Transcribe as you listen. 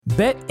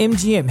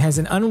BetMGM has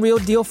an unreal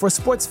deal for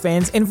sports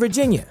fans in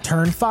Virginia.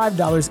 Turn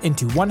 $5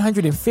 into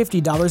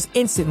 $150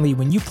 instantly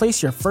when you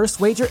place your first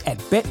wager at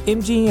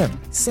BetMGM.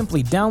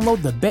 Simply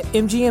download the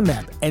BetMGM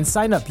app and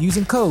sign up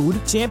using code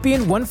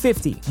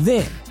Champion150.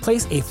 Then,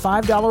 place a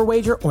 $5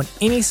 wager on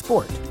any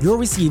sport. You'll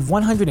receive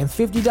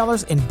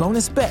 $150 in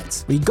bonus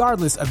bets,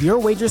 regardless of your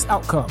wager's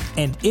outcome.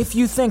 And if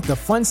you think the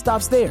fun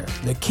stops there,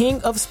 the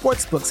King of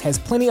Sportsbooks has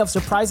plenty of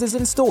surprises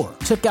in store.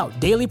 Check out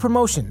daily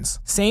promotions,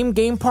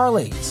 same-game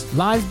parlays,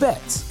 live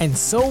bets, and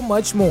so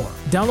much more.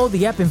 Download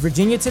the app in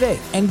Virginia today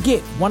and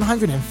get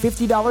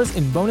 $150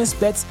 in bonus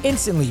bets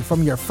instantly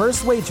from your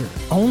first wager.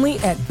 Only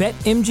at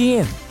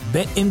BetMGM.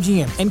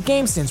 BetMGM and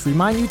GameSense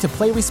remind you to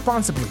play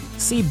responsibly.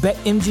 See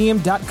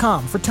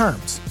BetMGM.com for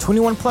terms.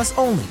 21 plus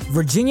only.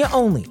 Virginia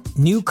only.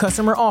 New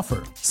customer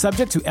offer.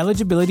 Subject to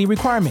eligibility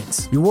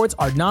requirements. Rewards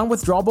are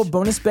non-withdrawable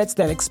bonus bets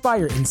that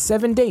expire in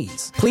 7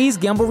 days. Please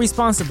gamble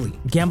responsibly.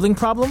 Gambling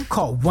problem?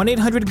 Call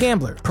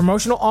 1-800-GAMBLER.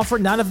 Promotional offer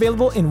not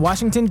available in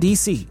Washington,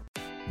 D.C.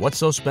 What's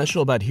so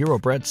special about Hero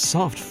Bread's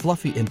soft,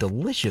 fluffy, and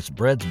delicious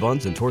breads,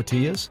 buns, and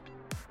tortillas?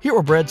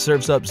 Hero Bread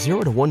serves up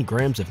 0 to 1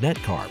 grams of net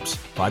carbs,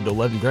 5 to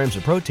 11 grams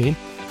of protein,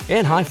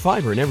 and high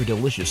fiber in every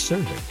delicious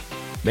serving.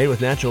 Made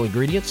with natural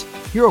ingredients,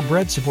 Hero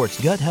Bread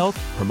supports gut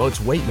health, promotes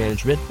weight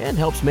management, and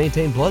helps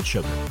maintain blood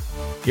sugar.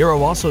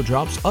 Hero also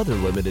drops other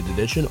limited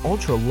edition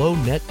ultra-low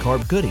net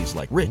carb goodies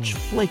like rich,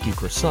 flaky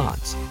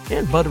croissants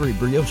and buttery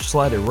brioche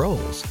slider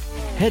rolls.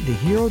 Head to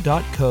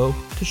hero.co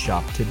to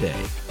shop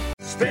today.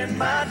 Spend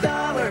my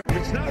dollar.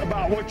 It's not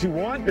about what you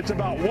want, it's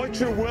about what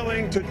you're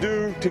willing to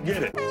do to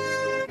get it.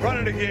 Run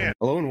it again.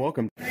 Hello and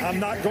welcome. I'm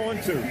not going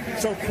to,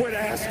 so quit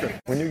asking.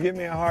 When you give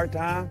me a hard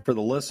time, For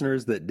the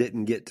listeners that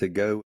didn't get to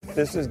go,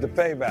 this is the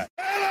payback.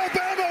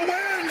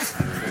 Alabama wins!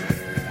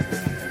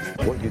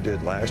 What you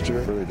did last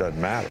year really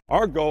doesn't matter.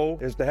 Our goal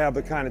is to have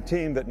the kind of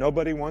team that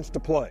nobody wants to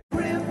play. All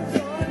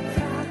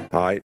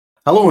right.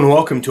 Hello and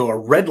welcome to a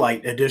red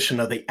light edition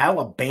of the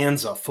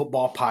Alabanza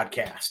Football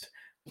Podcast.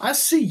 I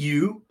see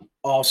you,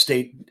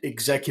 All-State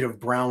Executive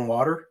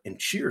Brownwater, and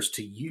cheers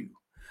to you.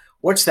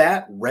 What's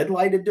that? Red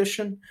light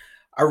edition?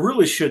 I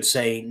really should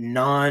say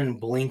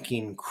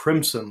non-blinking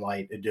crimson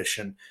light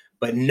edition,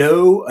 but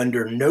no,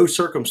 under no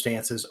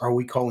circumstances are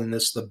we calling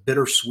this the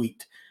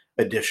bittersweet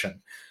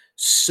edition.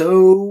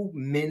 So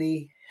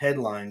many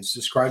headlines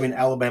describing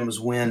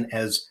Alabama's win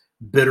as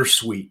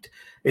bittersweet.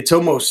 It's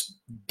almost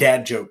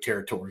dad joke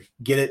territory.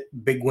 Get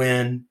it? Big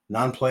win,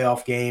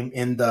 non-playoff game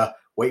in the,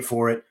 wait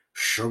for it,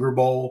 Sugar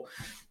Bowl.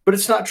 But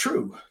it's not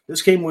true.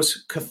 This game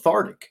was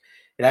cathartic.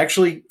 It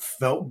actually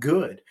felt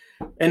good.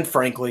 And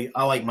frankly,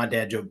 I like my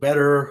dad joke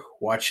better.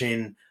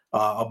 Watching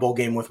a bowl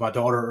game with my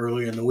daughter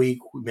earlier in the week,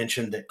 we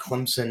mentioned that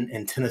Clemson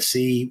and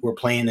Tennessee were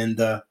playing in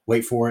the,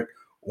 wait for it,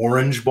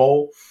 Orange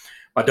Bowl.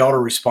 My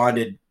daughter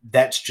responded,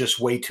 "That's just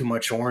way too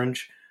much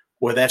orange."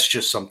 Well, that's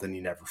just something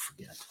you never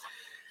forget.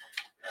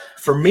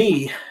 For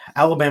me,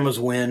 Alabama's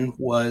win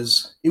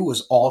was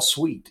all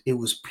sweet. It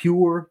was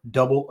pure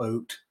double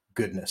oat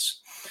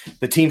goodness.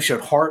 The team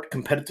showed heart,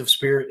 competitive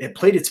spirit. It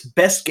played its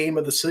best game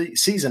of the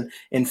season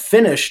and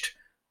finished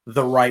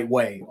the right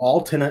way,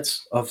 all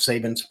tenets of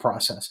Saban's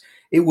process.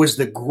 It was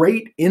the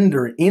great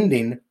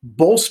ending,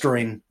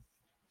 bolstering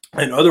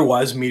an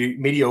otherwise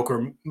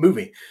mediocre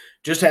movie.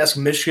 Just ask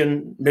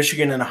Michigan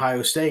and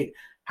Ohio State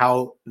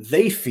how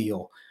they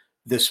feel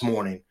this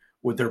morning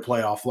with their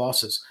playoff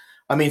losses.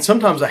 I mean,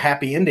 sometimes a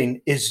happy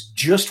ending is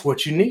just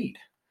what you need.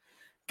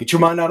 Get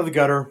your mind out of the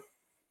gutter.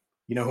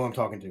 You know who I'm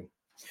talking to.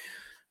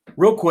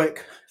 Real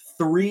quick,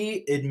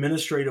 3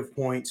 administrative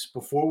points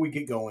before we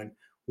get going.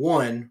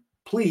 1,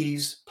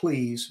 please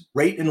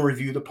rate and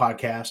review the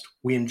podcast.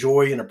 We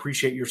enjoy and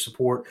appreciate your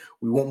support.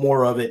 We want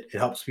more of it. It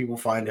helps people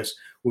find us.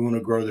 We want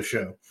to grow the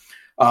show.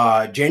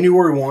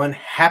 January 1,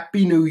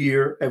 Happy New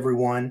Year,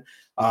 everyone.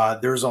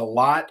 There's a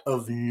lot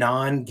of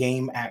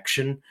non-game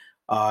action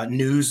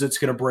news that's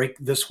going to break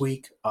this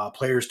week.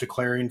 Players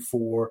declaring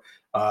for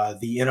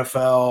the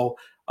NFL,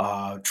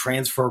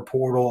 transfer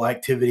portal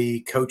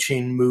activity,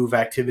 coaching move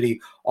activity,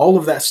 all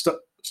of that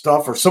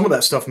stuff, or some of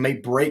that stuff may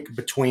break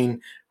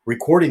between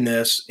recording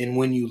this and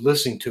when you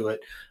listen to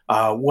it.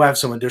 We'll have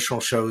some additional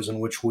shows in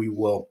which we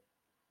will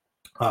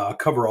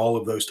cover all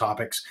of those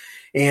topics.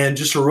 And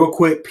just a real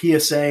quick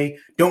PSA,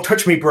 don't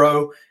touch me,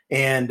 bro.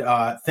 And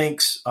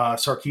thanks,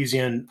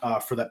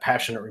 Sarkisian, for that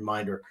passionate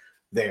reminder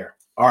there.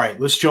 All right,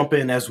 let's jump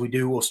in as we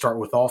do. We'll start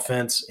with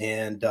offense.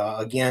 And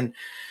again,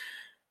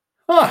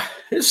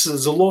 this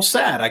is a little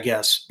sad, I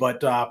guess,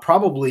 but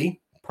probably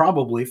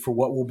for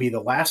what will be the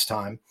last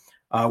time,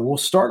 we'll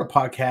start a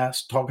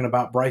podcast talking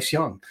about Bryce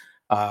Young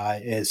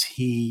as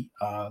he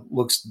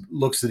looks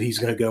that he's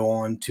going to go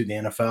on to the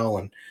NFL.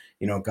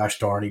 And, gosh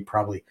darn, he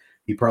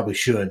probably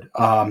should.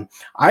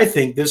 I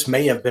think this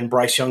may have been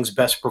Bryce Young's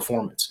best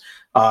performance.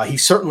 He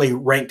certainly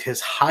ranked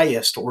his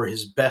highest or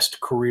his best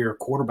career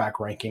quarterback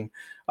ranking,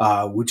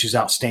 which is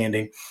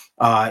outstanding.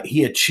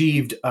 He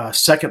achieved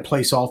second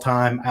place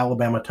all-time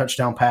Alabama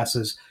touchdown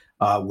passes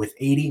with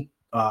 80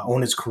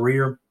 on his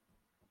career,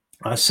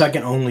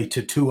 second only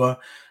to Tua,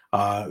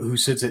 who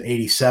sits at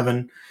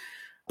 87.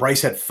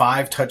 Bryce had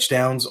 5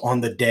 touchdowns on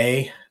the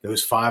day.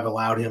 Those 5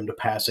 allowed him to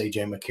pass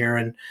A.J.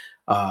 McCarron.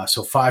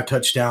 So 5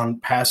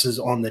 touchdown passes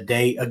on the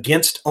day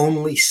against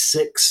only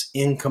 6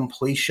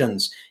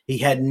 incompletions. He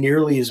had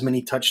nearly as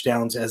many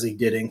touchdowns as he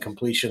did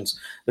incompletions.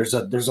 There's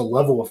a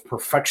level of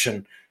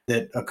perfection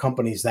that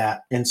accompanies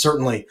that, and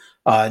certainly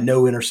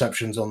no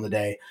interceptions on the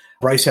day.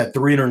 Bryce had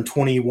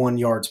 321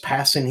 yards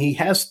passing. He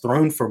has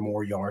thrown for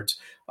more yards,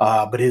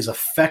 but his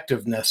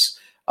effectiveness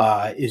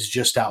is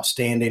just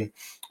outstanding.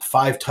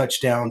 5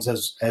 touchdowns,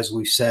 as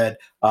we said,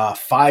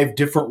 5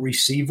 different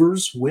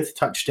receivers with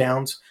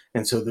touchdowns.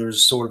 And so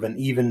there's sort of an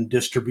even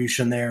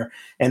distribution there.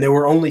 And there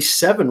were only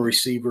 7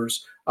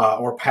 receivers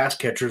or pass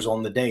catchers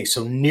on the day.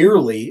 So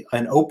nearly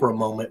an Oprah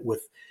moment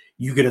with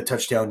you get a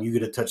touchdown, you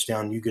get a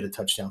touchdown, you get a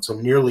touchdown. So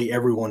nearly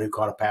everyone who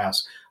caught a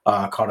pass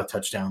caught a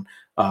touchdown,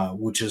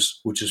 which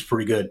is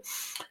pretty good.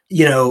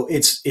 You know,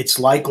 it's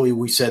likely,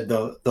 we said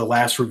the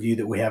last review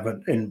that we have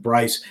in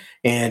Bryce,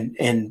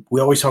 and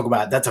we always talk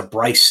about that's a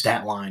Bryce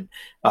stat line,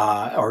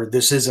 or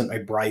this isn't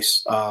a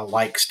Bryce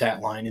like stat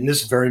line, and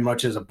this very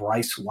much is a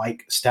Bryce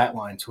like stat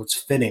line. So it's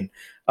fitting.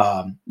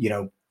 You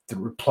know,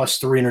 plus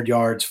 300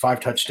 yards, 5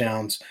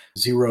 touchdowns,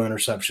 0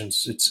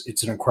 interceptions.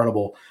 It's an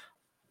incredible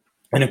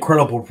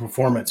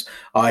performance.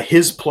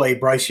 His play,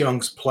 Bryce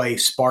Young's play,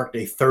 sparked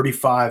a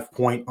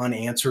 35-point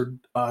unanswered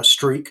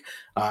streak.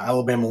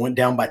 Alabama went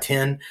down by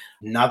 10.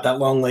 Not that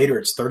long later,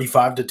 it's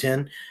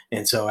 35-10.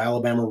 And so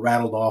Alabama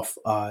rattled off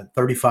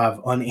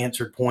 35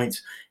 unanswered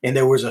points. And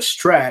there was a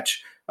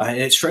stretch, and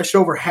it stretched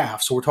over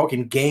half. So we're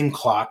talking game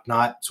clock,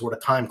 not sort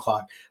of time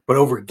clock. But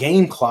over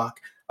game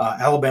clock,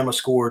 Alabama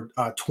scored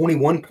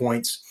 21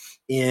 points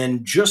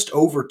in just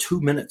over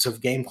 2 minutes of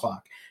game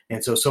clock.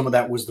 And so some of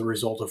that was the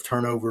result of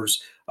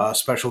turnovers,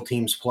 special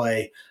teams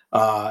play,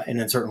 and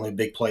then certainly a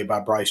big play by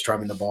Bryce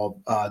driving the ball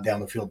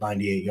down the field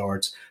 98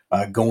 yards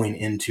going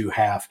into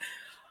half.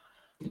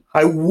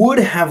 I would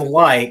have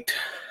liked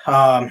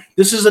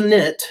this is a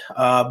nit,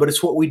 but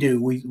it's what we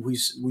do.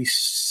 We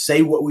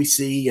say what we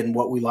see and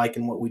what we like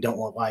and what we don't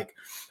like.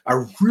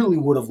 I really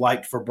would have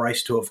liked for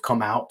Bryce to have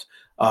come out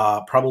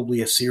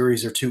probably a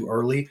series or 2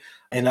 early.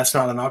 And that's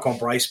not a knock on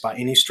Bryce by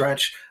any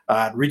stretch.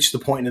 I'd reached the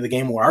point in the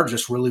game where I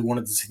just really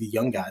wanted to see the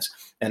young guys.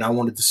 And I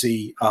wanted to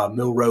see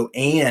Milroe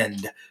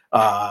and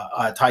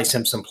Ty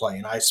Simpson play.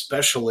 And I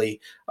especially,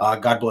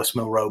 God bless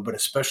Milroe, but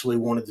especially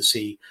wanted to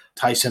see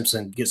Ty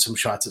Simpson get some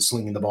shots at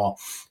slinging the ball.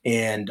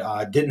 And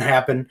didn't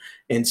happen.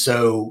 And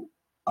so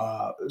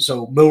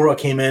Milroe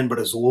came in, but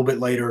it was a little bit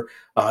later.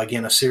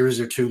 Again, a series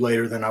or 2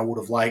 later than I would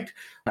have liked.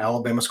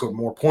 Alabama scored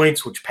more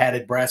points, which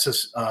padded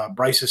Bryce's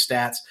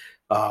stats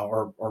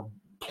or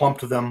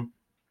plumped them.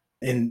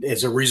 And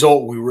as a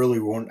result,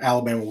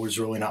 Alabama was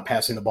really not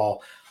passing the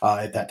ball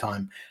at that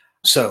time.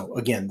 So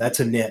again, that's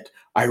a nit.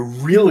 I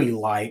really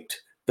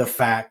liked the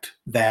fact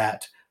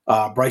that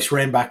Bryce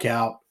ran back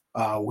out.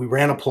 We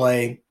ran a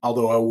play,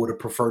 although I would have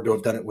preferred to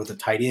have done it with a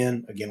tight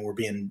end. Again, we're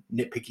being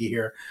nitpicky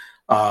here.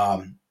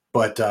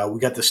 But we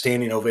got the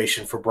standing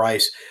ovation for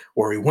Bryce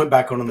where he went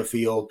back onto the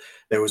field.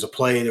 There was a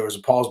play, there was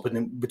a pause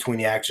between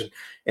the action.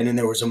 And then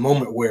there was a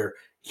moment where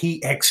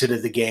he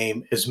exited the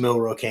game as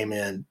Milroe came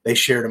in. They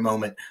shared a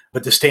moment,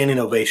 but the standing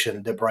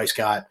ovation that Bryce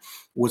got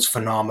was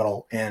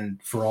phenomenal. And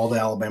for all the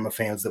Alabama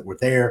fans that were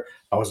there,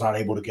 I was not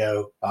able to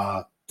go.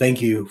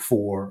 Thank you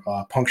for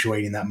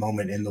punctuating that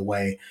moment in the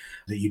way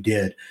that you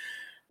did.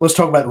 Let's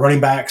talk about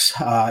running backs.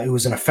 It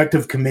was an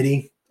effective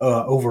committee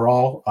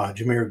overall.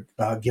 Jahmyr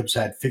Gibbs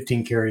had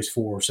 15 carries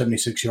for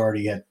 76 yards.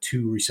 He had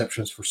 2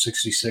 receptions for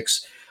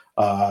 66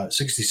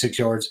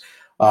 yards,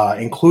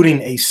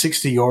 including a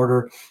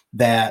 60-yarder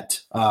that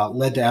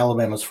led to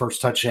Alabama's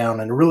first touchdown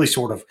and really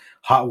sort of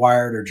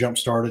hot-wired or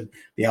jump-started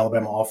the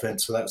Alabama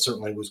offense. So that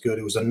certainly was good.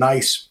 It was a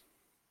nice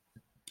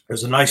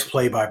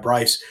play by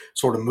Bryce,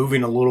 sort of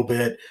moving a little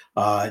bit,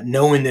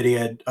 knowing that he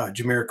had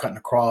Jahmyr cutting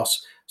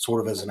across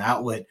sort of as an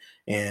outlet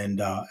and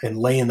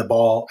laying the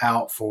ball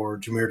out for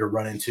Jahmyr to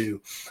run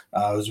into.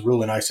 It was a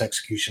really nice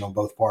execution on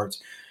both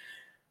parts.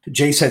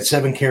 Jace had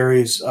 7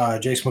 carries.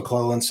 Jace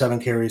McClellan, 7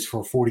 carries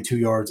for 42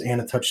 yards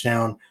and a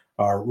touchdown.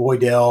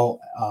 Roydell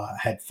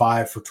had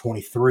 5 for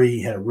 23.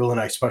 He had a really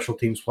nice special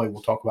teams play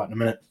we'll talk about in a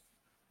minute.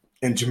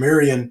 And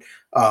Jamarian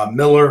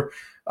Miller,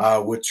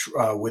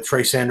 with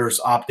Trey Sanders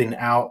opting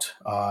out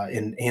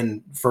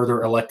and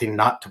further electing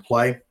not to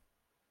play,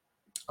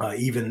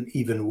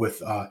 even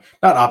with not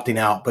opting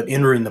out, but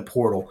entering the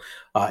portal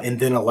and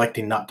then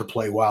electing not to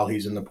play while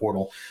he's in the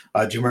portal.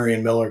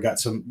 Jamarian Miller got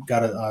some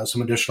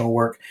additional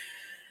work.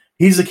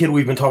 He's the kid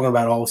we've been talking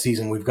about all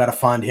season. We've got to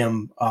find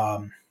him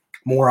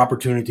more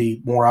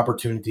opportunity,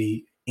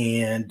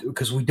 and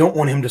because we don't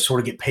want him to sort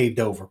of get paved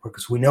over,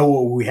 because we know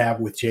what we have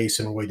with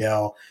Jason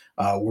Roydell.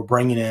 We're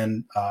bringing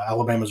in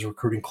Alabama's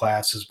recruiting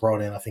class has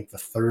brought in, I think, the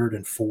 3rd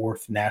and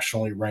 4th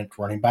nationally ranked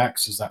running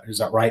backs. Is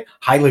that right?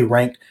 Highly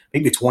ranked,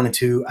 maybe it's 1 and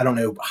 2. I don't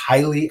know.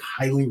 Highly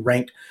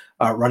ranked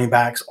running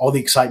backs. All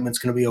the excitement's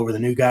going to be over the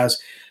new guys,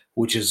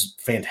 which is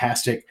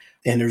fantastic.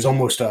 And there's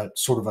almost a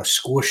sort of a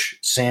squish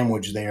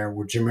sandwich there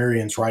where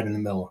Jamarian's right in the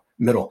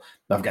middle.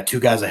 I've got two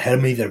guys ahead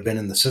of me that have been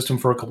in the system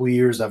for a couple of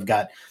years. I've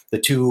got the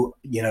two,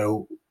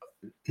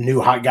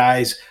 new hot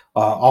guys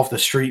off the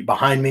street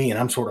behind me, and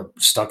I'm sort of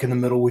stuck in the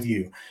middle with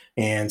you.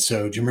 And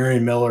so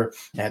Jamarian Miller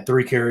had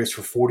 3 carries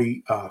for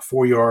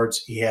 44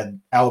 yards. He had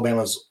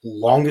Alabama's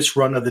longest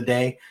run of the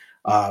day,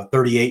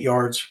 38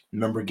 yards.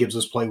 Remember,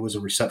 Gibbs' play was a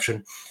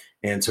reception.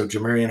 And so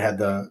Jamarian had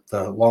the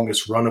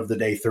longest run of the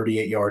day,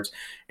 38 yards.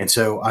 And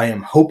so I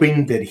am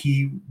hoping that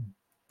he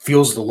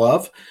feels the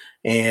love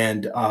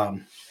and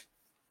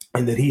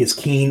that he is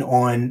keen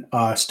on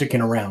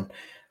sticking around.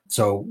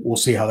 So we'll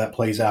see how that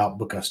plays out,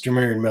 because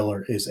Jamarian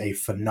Miller is a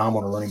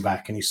phenomenal running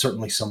back, and he's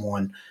certainly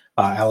someone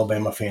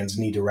Alabama fans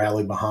need to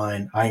rally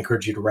behind. I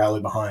encourage you to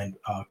rally behind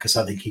because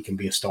I think he can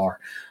be a star.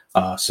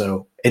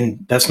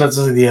 And that's not to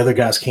say the other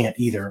guys can't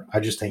either. I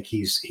just think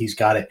he's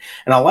got it.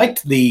 And I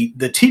liked the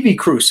TV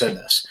crew said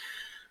this.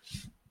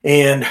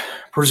 And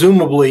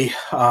presumably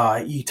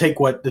you take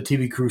what the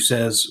TV crew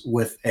says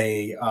with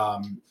a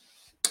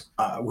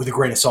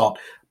grain of salt,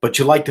 but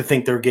you like to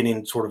think they're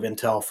getting sort of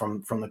intel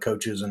from the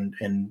coaches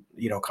and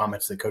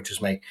comments that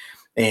coaches make.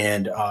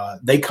 And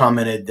they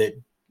commented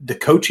that the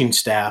coaching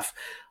staff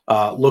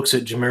looks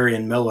at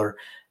Jamarian Miller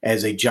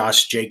as a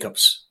Josh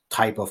Jacobs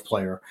type of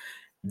player.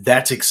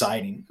 That's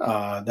exciting.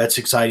 That's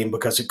exciting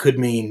because it could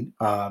mean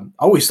I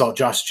always thought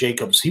Josh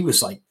Jacobs, he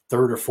was like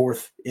 3rd or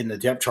 4th in the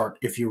depth chart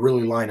if you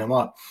really line him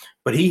up.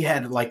 But he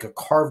had like a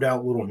carved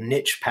out little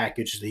niche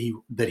package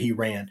that he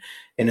ran.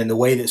 And in the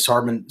way that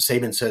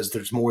Saban says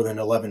there's more than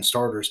 11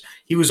 starters,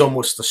 he was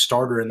almost the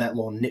starter in that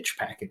little niche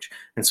package.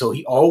 And so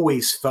he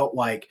always felt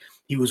like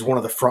he was one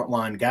of the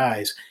frontline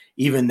guys,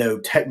 even though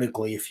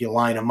technically if you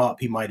line him up,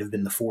 he might have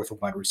been the 4th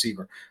wide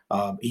receiver.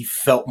 He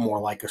felt more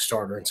like a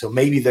starter. And so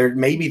maybe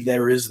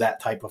there is that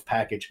type of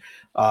package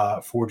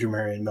for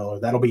Jamarian Miller.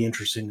 That'll be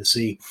interesting to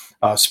see.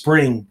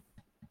 Spring,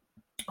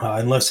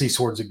 unless he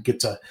sort of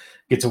gets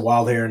a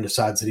wild hair and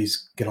decides that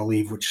he's going to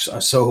leave, which I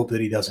so hope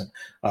that he doesn't.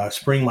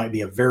 Spring might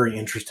be a very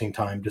interesting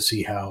time to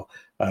see how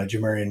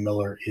Jamarian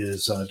Miller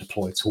is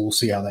deployed. So we'll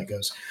see how that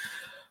goes.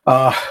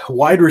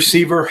 Wide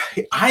receiver,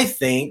 I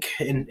think,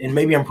 and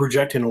maybe I'm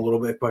projecting a little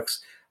bit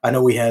because I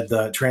know we had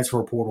the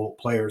transfer portal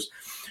players,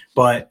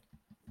 but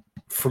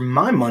for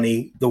my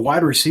money, the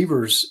wide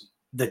receivers,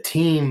 the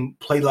team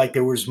played like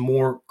there was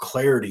more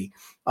clarity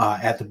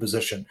at the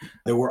position.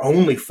 There were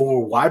only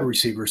 4 wide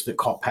receivers that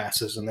caught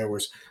passes, and there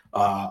was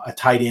a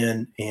tight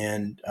end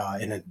and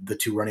the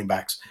 2 running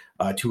backs.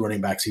 2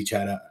 running backs each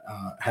had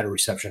a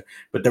reception,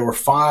 but there were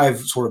 5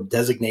 sort of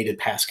designated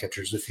pass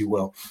catchers, if you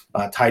will,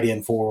 tight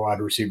end, 4 wide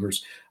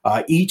receivers.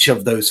 Each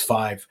of those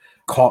 5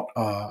 caught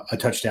a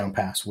touchdown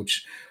pass,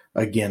 which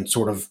again,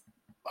 sort of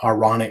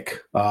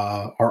ironic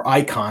or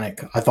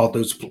iconic. I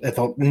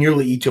thought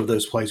nearly each of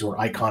those plays were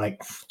iconic,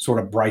 sort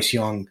of Bryce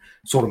Young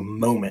sort of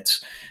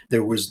moments.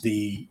 There was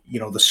the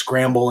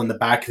scramble in the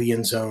back of the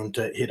end zone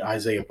to hit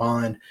Isaiah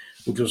Bond,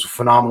 which was a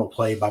phenomenal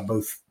play by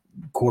both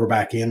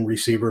quarterback and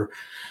receiver.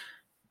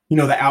 The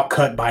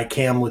outcut by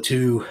Cam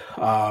Latu,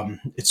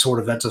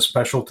 that's a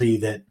specialty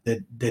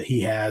that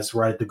he has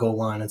right at the goal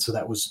line, and so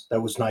that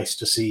was nice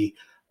to see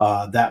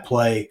that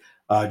play.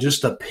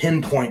 Just a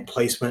pinpoint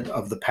placement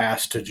of the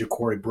pass to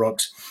Ja'Cory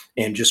Brooks,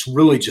 and just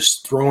really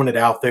just throwing it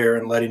out there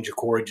and letting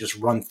Ja'Cory just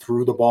run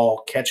through the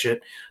ball, catch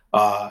it,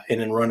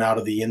 and then run out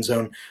of the end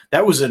zone.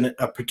 That was a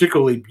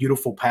particularly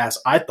beautiful pass,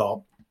 I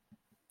thought,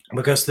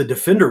 because the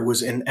defender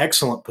was in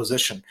excellent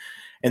position.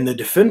 And the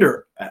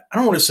defender, I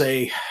don't want to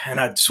say, and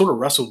I sort of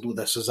wrestled with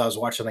this as I was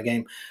watching the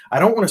game, I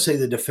don't want to say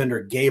the defender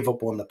gave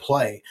up on the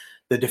play.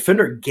 The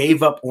defender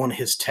gave up on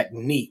his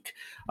technique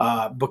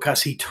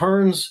because he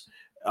turns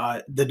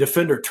the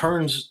defender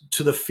turns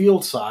to the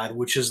field side,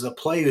 which is the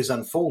play is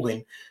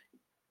unfolding.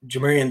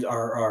 Ja'Cory's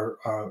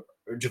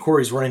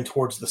running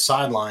towards the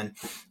sideline.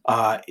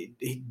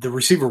 The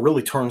receiver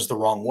really turns the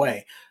wrong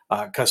way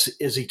because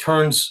as he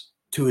turns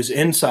to his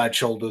inside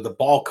shoulder, the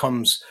ball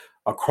comes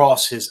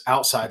across his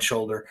outside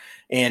shoulder.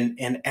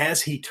 And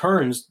as he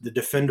turns, the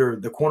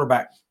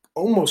cornerback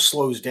almost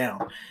slows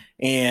down.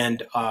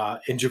 And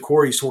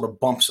Ja'Cory sort of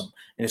bumps him.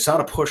 And it's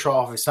not a push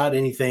off. It's not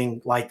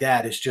anything like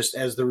that. It's just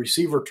as the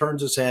receiver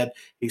turns his head,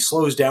 he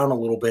slows down a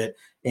little bit,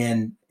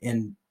 and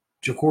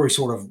Ja'Cory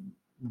sort of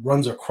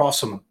runs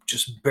across him,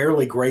 just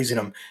barely grazing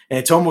him. And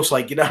it's almost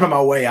like, get out of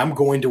my way. I'm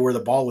going to where the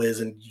ball is,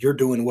 and you're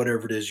doing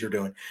whatever it is you're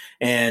doing.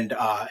 And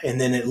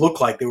then it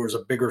looked like there was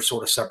a bigger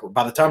sort of separate.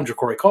 By the time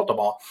Ja'Cory caught the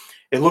ball,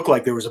 it looked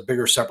like there was a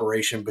bigger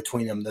separation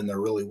between them than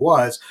there really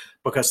was,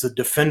 because the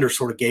defender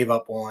sort of gave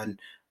up on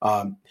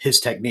his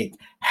technique.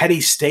 Had he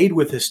stayed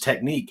with his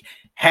technique,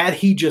 had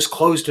he just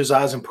closed his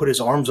eyes and put his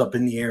arms up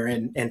in the air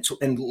and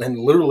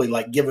literally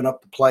like given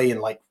up the play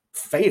and like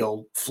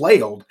flailed,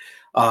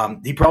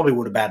 he probably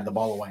would have batted the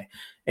ball away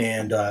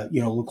and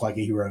looked like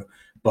a hero.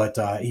 But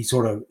he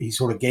sort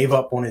of gave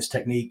up on his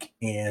technique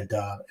and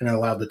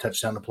allowed the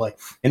touchdown to play.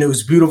 And it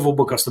was beautiful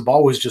because the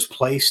ball was just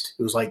placed.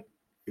 It was like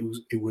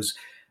it was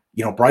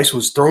Bryce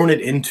was throwing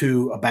it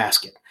into a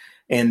basket,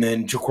 and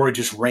then Ja'Cory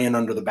just ran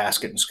under the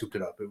basket and scooped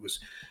it up. It was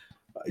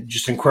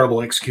just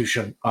incredible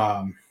execution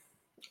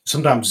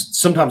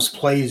sometimes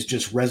plays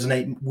just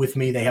resonate with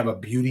me. They have a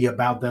beauty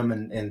about them,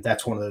 and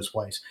that's one of those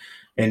plays.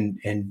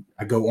 And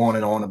I go on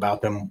and on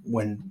about them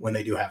when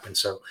they do happen.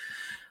 So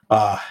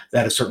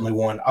that is certainly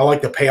one. I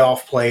like the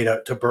payoff play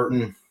to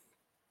Burton.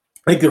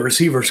 I think the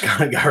receivers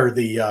kind of, or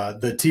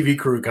the TV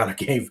crew kind of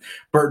gave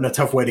Burton a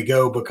tough way to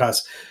go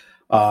because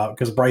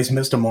Bryce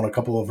missed him on a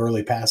couple of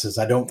early passes.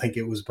 I don't think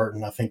it was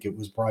Burton. I think it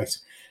was Bryce.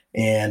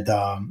 And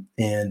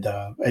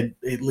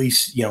at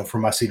least,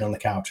 from my seat on the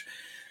couch.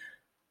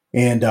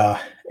 And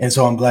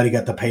so I'm glad he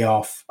got the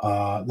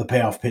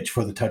payoff pitch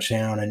for the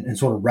touchdown and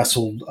sort of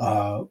wrestled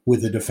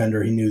with the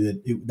defender. He knew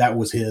that that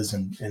was his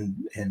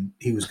and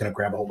he was going to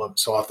grab a hold of it.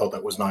 So I thought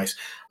that was nice.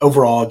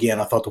 Overall, again,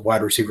 I thought the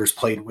wide receivers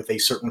played with a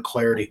certain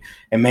clarity.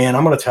 And man,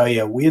 I'm going to tell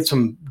you, we had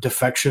some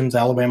defections.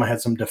 Alabama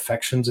had some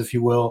defections, if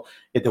you will,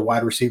 at the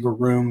wide receiver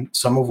room,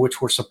 some of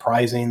which were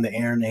surprising. The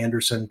Aaron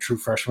Anderson, true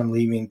freshman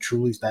leaving,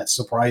 truly that's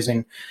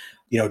surprising.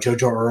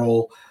 JoJo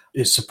Earl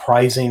is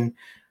surprising.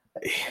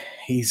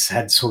 He's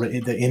had sort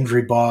of the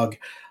injury bug.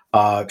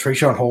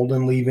 Trayshawn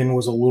Holden leaving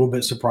was a little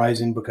bit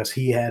surprising because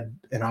he had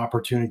an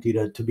opportunity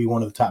to be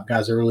one of the top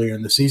guys earlier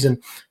in the season.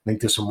 I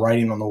think there's some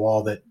writing on the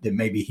wall that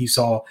maybe he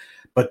saw.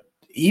 But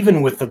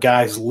even with the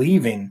guys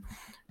leaving,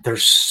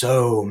 there's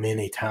so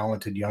many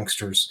talented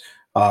youngsters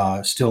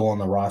still on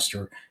the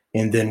roster.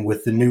 And then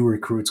with the new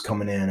recruits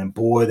coming in, and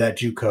boy, that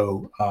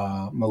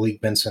JUCO Malik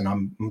Benson,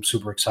 I'm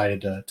super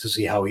excited to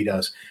see how he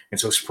does. And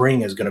so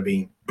spring is going to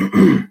be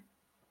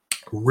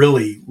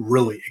really,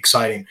 really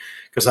exciting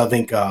because I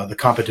think the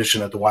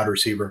competition at the wide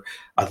receiver,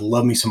 I'd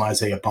love me some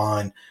Isaiah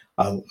Bond.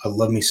 I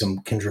love me some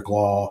Kendrick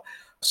Law,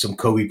 some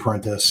Kobe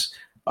Prentice.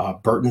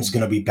 Burton's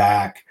going to be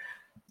back.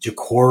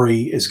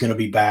 Jacory is going to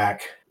be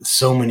back.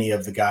 So many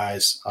of the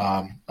guys.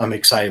 I'm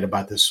excited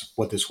about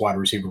what this wide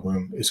receiver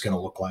room is going to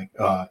look like.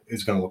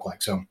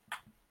 So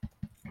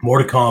more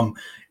to come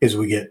as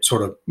we get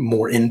sort of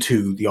more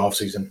into the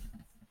offseason.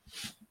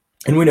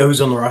 And we know who's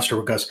on the roster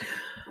because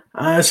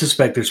I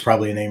suspect there's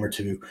probably a name or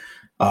two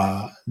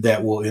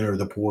that will enter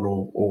the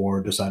portal or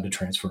decide to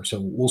transfer. So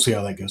we'll see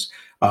how that goes.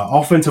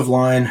 Offensive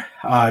line,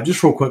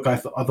 just real quick, I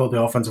thought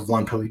the offensive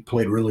line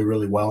played really,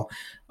 really well.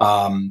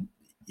 I'm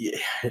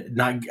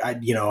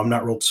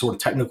not real sort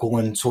of technical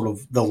in sort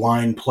of the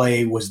line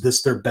play. Was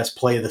this their best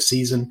play of the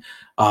season?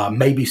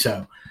 Maybe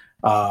so.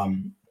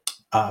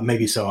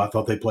 Maybe so. I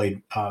thought they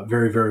played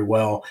very, very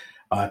well.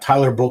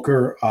 Tyler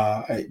Booker,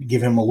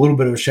 give him a little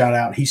bit of a shout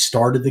out. He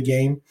started the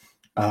game.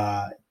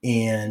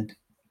 And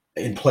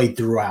played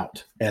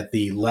throughout at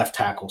the left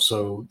tackle.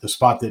 So the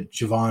spot that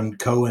Javon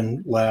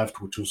Cohen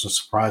left, which was a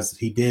surprise that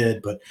he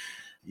did, but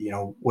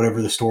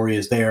whatever the story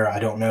is there, I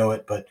don't know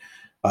it, but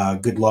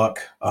good luck,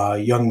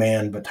 young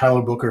man. But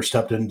Tyler Booker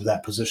stepped into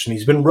that position.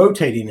 He's been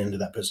rotating into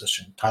that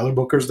position. Tyler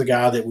Booker's the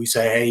guy that we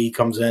say, hey, he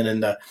comes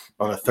in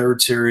on a third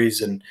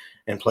series and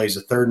plays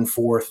the third and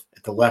fourth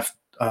at the left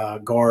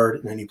guard,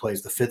 and then he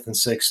plays the fifth and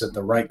sixth at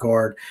the right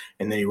guard,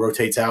 and then he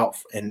rotates out.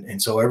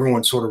 And so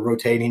everyone's sort of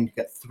rotating. You've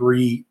got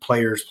three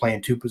players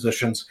playing two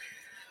positions.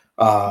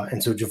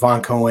 And so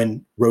Javon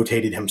Cohen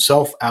rotated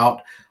himself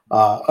out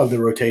of the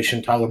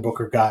rotation. Tyler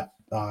Booker got,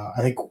 I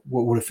think,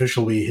 what would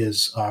officially be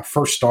his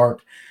first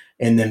start,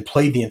 and then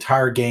played the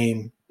entire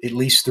game, at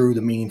least through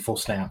the meaningful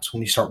snaps.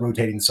 When you start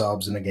rotating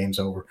subs and the game's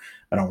over,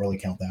 I don't really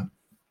count that.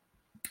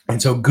 And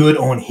so good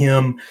on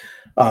him.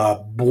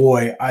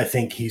 Boy, I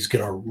think he's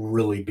going to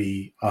really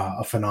be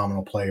a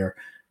phenomenal player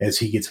as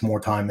he gets more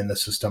time in the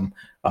system.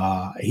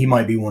 He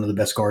might be one of the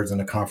best guards in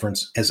the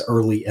conference as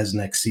early as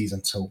next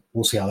season. So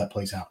we'll see how that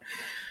plays out.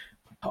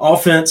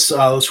 Offense,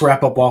 let's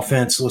wrap up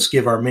offense. Let's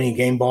give our mini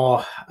game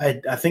ball.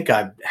 I think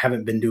I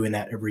haven't been doing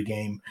that every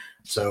game,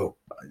 so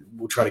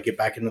we'll try to get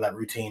back into that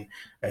routine.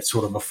 It's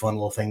sort of a fun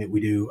little thing that we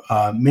do.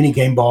 Mini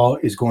game ball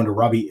is going to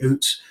Robbie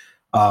Outs.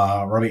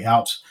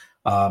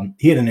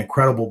 He had an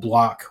incredible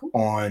block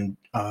on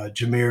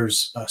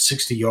Jameer's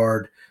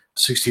 60-yard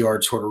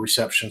sort of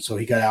reception. So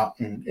he got out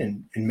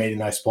and made a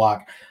nice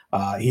block.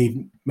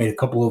 He made a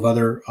couple of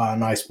other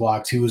nice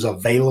blocks. He was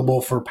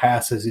available for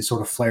passes. He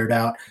sort of flared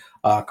out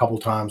a couple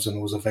times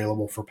and was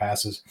available for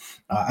passes.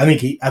 I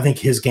think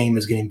his game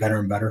is getting better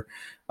and better.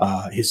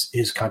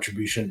 His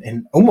contribution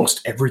and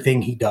almost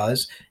everything he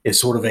does is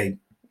sort of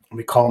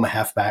we call him a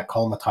halfback,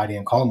 call him a tight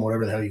end, call him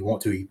whatever the hell you want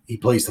to. He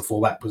plays the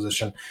fullback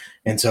position.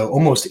 And so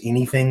almost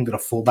anything that a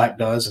fullback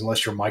does,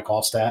 unless you're Mike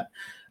Allstat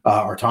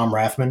or Tom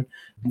Rathman,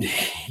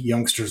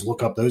 youngsters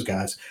look up those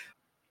guys.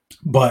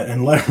 But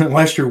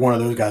unless you're one of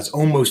those guys,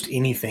 almost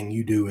anything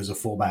you do as a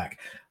fullback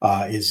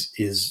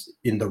is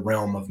in the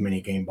realm of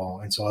mini game ball.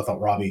 And so I thought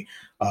Robbie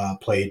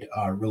played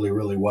really,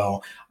 really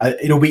well.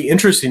 It'll be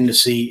interesting to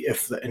see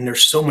and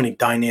there's so many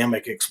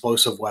dynamic,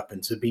 explosive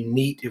weapons. It'd be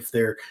neat if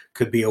there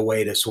could be a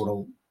way to sort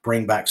of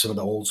bring back some of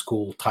the old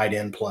school tight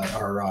end play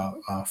or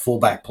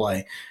fullback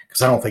play,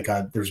 because I don't think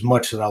there's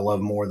much that I love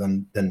more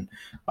than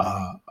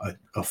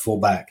a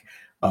fullback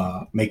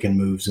making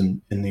moves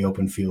in the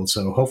open field.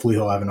 So hopefully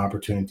he'll have an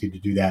opportunity to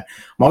do that.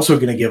 I'm also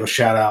going to give a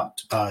shout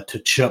out to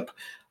Chip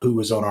who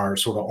was on our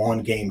sort of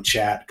on-game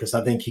chat, because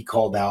I think he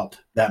called out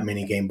that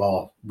mini game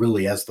ball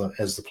really as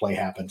the play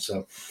happened.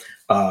 So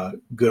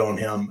good on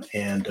him,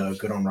 and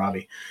good on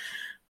Robbie.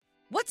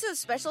 What's so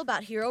special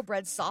about Hero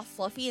Bread's soft,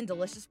 fluffy, and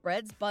delicious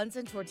breads, buns,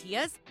 and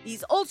tortillas?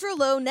 These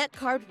ultra-low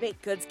net-carb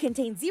baked goods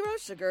contain zero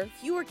sugar,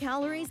 fewer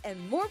calories,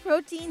 and more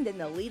protein than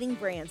the leading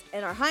brands,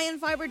 and are high in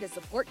fiber to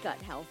support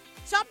gut health.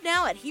 Shop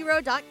now at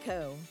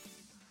hero.co.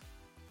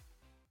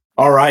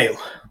 All right,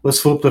 let's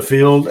flip the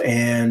field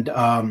and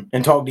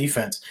talk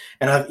defense.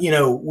 And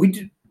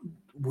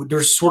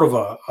there's sort of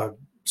a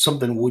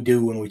something we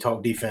do when we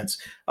talk defense.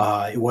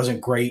 It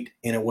wasn't great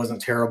and it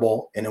wasn't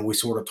terrible, and then we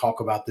sort of talk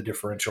about the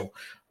differential.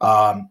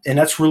 And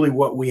that's really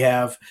what we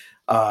have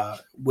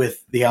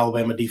with the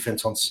Alabama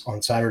defense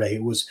on Saturday.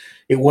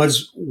 It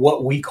was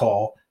what we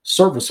call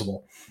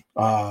serviceable.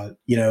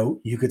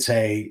 You could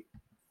say,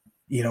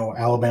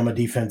 Alabama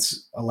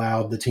defense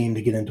allowed the team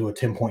to get into a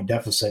 10-point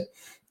deficit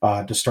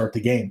to start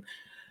the game.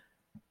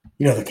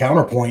 The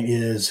counterpoint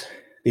is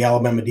the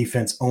Alabama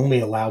defense only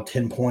allowed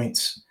 10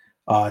 points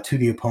to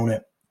the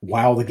opponent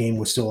while the game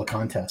was still a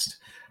contest.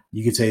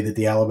 You could say that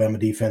the Alabama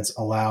defense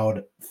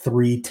allowed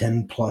 3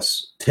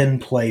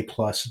 10-play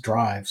plus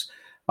drives,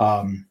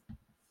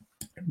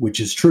 which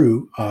is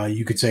true.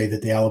 You could say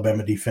that the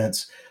Alabama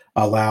defense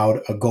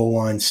allowed a goal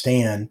line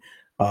stand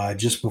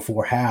just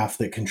before half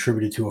that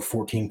contributed to a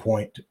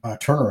 14-point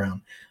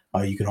turnaround.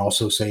 You can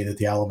also say that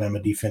the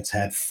Alabama defense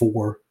had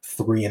 4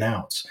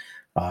 3-and-outs.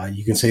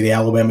 You can say the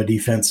Alabama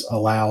defense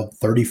allowed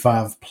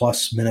 35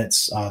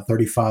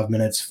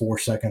 minutes, 4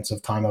 seconds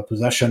of time of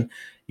possession.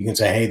 You can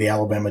say, hey, the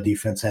Alabama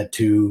defense had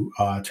 2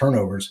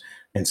 turnovers.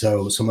 And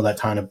so some of that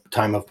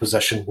time of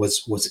possession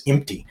was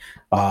empty.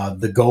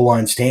 The goal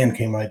line stand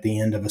came at the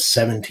end of a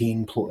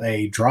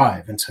 17-play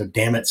drive. And so,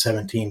 damn it,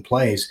 17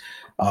 plays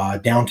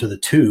down to the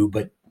 2.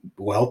 But,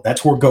 well,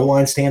 that's where goal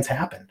line stands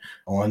happen,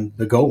 on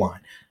the goal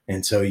line.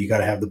 And so you got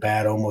to have the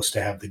bad almost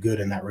to have the good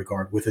in that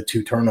regard. With the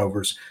 2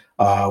 turnovers,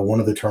 one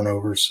of the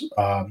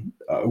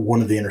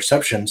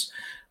interceptions,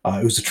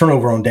 it was a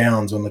turnover on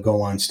downs on the goal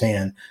line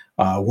stand.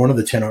 One of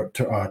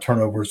the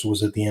turnovers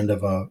was at the end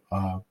of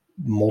a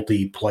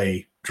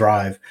multi-play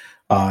drive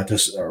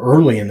just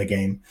early in the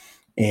game.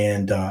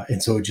 And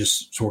so it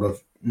just sort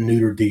of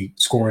neutered the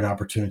scoring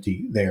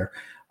opportunity there.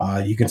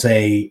 You can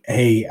say,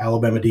 hey,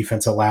 Alabama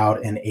defense allowed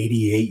an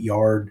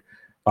 88-yard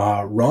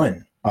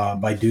run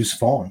by Deuce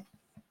Vaughn,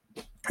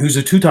 who's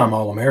a 2-time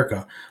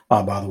All-America,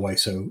 by the way.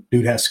 So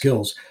dude has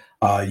skills.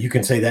 You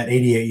can say that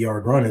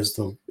 88-yard run is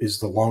the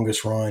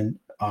longest run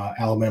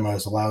Alabama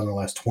has allowed in the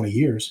last 20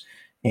 years,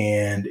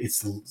 and it's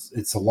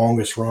the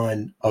longest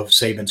run of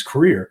Saban's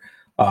career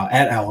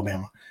at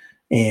Alabama.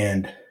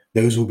 And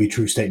those will be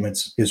true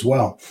statements as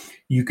well.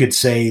 You could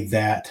say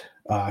that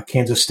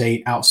Kansas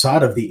State,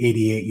 outside of the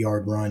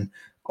 88-yard run,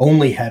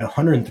 only had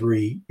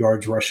 103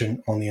 yards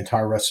rushing on the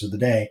entire rest of the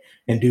day.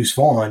 And Deuce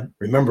Vaughn,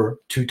 remember,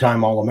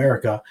 2-time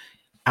All-America,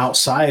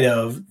 outside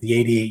of the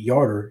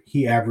 88-yarder,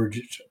 he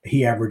averaged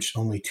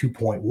only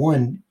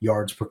 2.1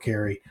 yards per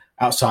carry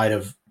outside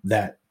of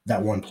that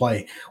one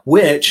play,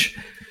 which,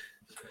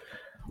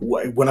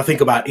 when I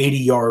think about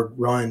 80-yard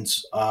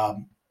runs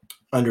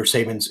under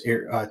Saban's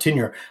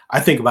tenure,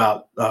 I think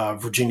about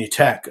Virginia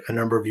Tech a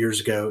number of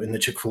years ago in the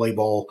Chick-fil-A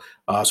Bowl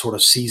sort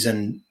of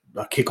season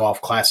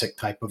kickoff classic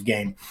type of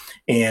game.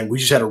 And we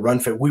just had a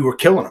run fit. We were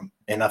killing them.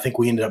 And I think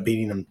we ended up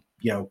beating them,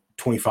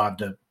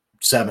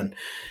 25-7.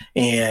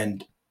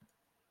 And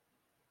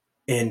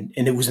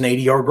it was an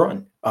 80-yard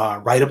run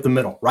right up the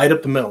middle.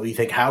 You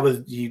think, how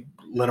did you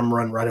let them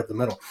run right up the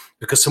middle?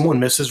 Because someone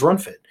missed his run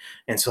fit.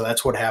 And so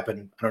that's what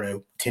happened,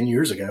 10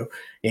 years ago.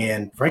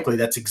 And frankly,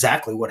 that's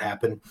exactly what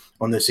happened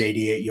on this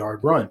 88-yard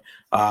run.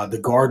 The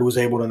guard was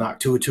able to knock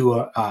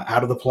Tua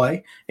out of the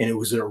play, and it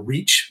was a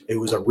reach. It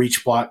was a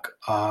reach block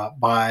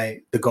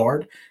by the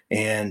guard,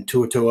 and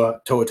Tua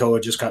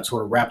just got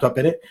sort of wrapped up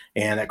in it,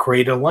 and it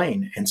created a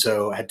lane. And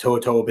so had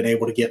Tua been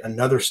able to get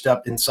another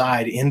step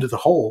inside into the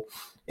hole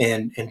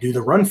and do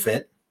the run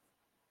fit,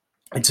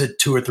 it's a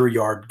 2 or 3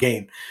 yard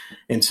gain.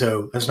 And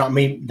so that's not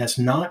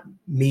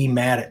me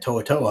mad at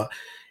Tua.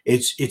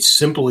 It's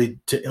simply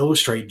to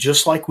illustrate,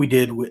 just like we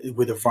did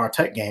with the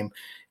Vartech game,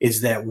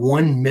 is that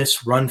one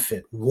missed run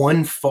fit,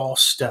 one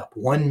false step,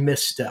 one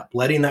misstep,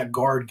 letting that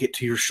guard get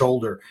to your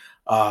shoulder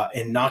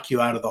and knock you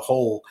out of the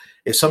hole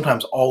is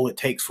sometimes all it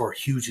takes for a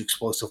huge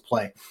explosive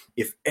play.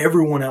 If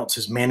everyone else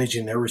is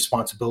managing their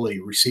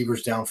responsibility,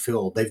 receivers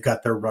downfield, they've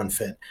got their run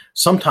fit.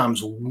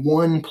 Sometimes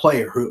one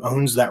player who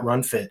owns that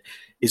run fit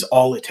is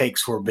all it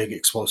takes for a big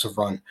explosive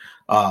run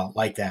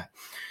like that.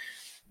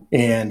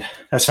 And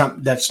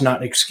that's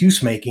not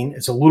excuse making.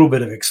 It's a little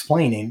bit of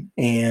explaining,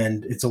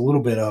 and it's a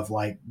little bit of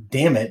like,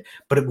 damn it.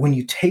 But when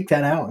you take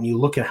that out and you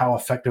look at how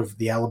effective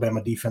the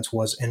Alabama defense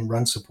was in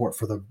run support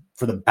for the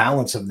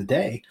balance of the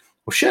day,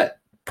 well, shit,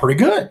 pretty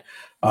good.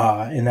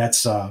 And that's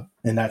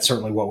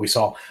certainly what we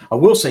saw. I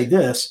will say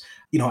this,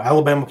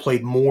 Alabama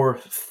played more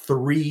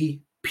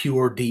 3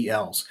 pure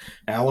DLs.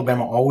 Now,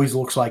 Alabama always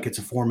looks like it's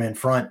a 4-man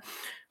front.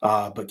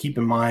 But keep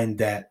in mind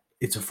that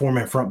it's a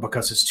four-man front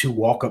because it's two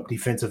walk-up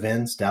defensive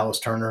ends, Dallas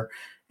Turner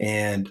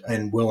and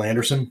Will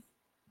Anderson.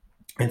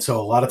 And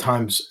so a lot of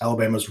times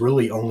Alabama's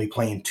really only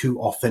playing two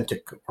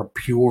authentic or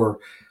pure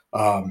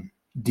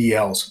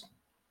DLs,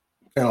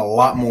 and a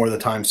lot more of the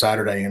time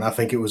Saturday. And I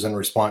think it was in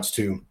response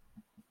to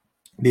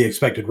the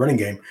expected running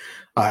game.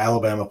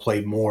 Alabama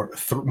played more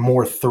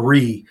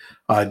three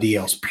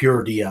DLs,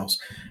 pure DLs.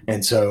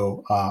 And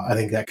so I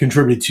think that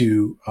contributed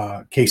to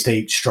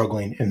K-State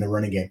struggling in the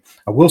running game.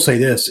 I will say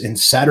this, in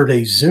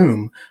Saturday's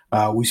Zoom,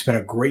 we spent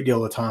a great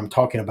deal of time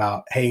talking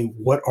about, hey,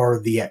 what are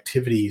the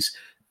activities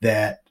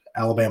that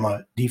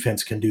Alabama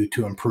defense can do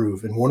to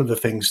improve? And one of the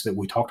things that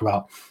we talked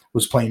about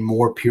was playing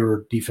more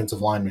pure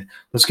defensive linemen.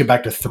 Let's get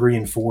back to 3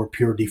 and 4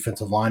 pure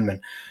defensive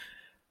linemen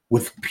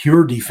with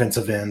pure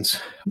defensive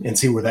ends and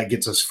see where that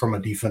gets us from a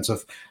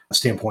defensive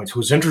standpoint. So it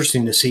was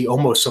interesting to see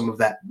almost some of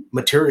that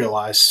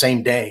materialize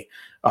same day,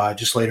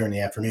 just later in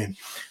the afternoon.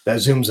 That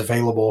Zoom's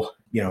available.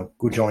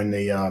 Go join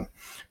the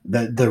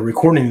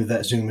recording of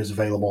that Zoom is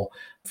available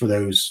for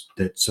those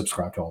that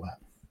subscribe to all that.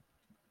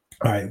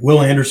 All right,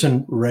 Will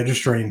Anderson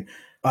registering.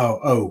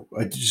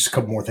 Just a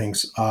couple more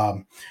things.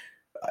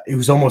 It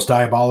was almost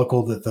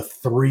diabolical that the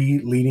 3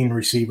 leading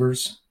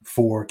receivers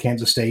for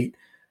Kansas State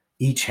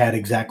each had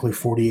exactly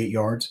 48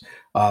 yards.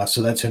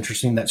 So that's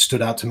interesting. That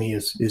stood out to me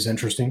is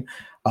interesting.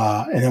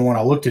 And then when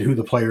I looked at who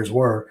the players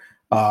were,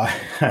 I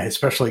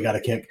especially got a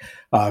kick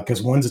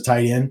because one's a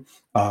tight end,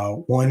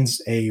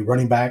 one's a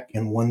running back,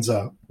 and one's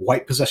a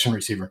white possession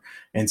receiver.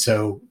 And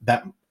so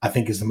that, I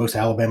think, is the most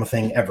Alabama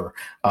thing ever,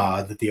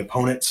 that the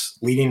opponent's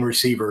leading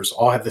receivers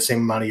all have the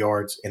same amount of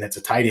yards, and it's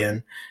a tight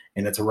end,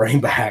 and it's a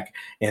running back,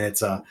 and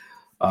it's a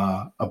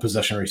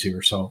possession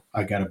receiver. So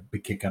I got a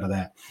big kick out of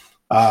that.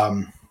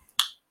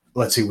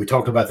 Let's see. We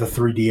talked about the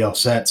 3 DL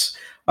sets.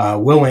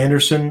 Will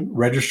Anderson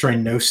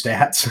registering no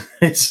stats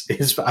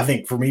is, I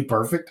think, for me,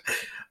 perfect.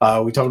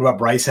 We talked about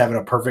Bryce having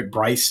a perfect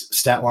Bryce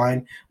stat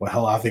line. Well,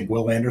 hell, I think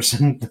Will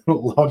Anderson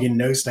logging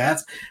no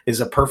stats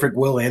is a perfect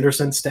Will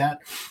Anderson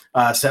stat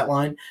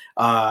line.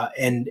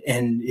 And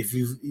if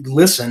you've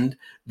listened,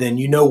 then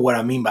you know what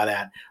I mean by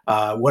that.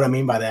 What I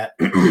mean by that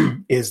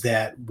is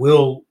that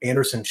Will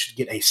Anderson should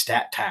get a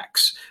stat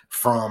tax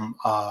from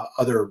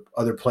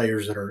other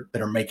players that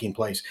are making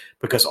plays,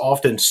 because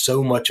often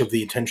so much of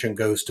the attention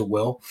goes to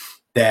Will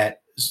that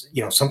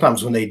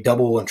sometimes when they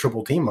double and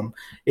triple team him,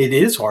 it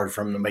is hard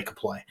for him to make a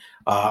play.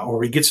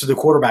 Or he gets to the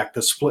quarterback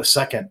the split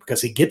second,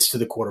 because he gets to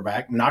the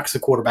quarterback, knocks the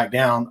quarterback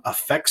down,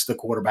 affects the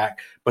quarterback,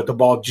 but the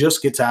ball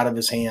just gets out of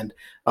his hand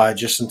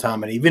just in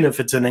time. And even if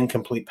it's an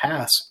incomplete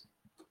pass,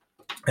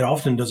 it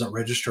often doesn't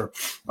register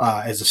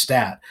as a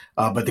stat.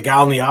 But the guy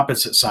on the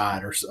opposite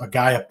side, or a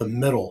guy up the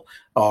middle,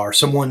 or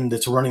someone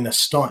that's running a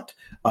stunt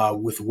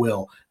with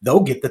Will,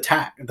 they'll get the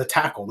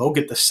tackle, they'll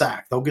get the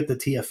sack, they'll get the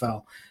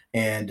TFL.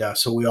 And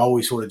so we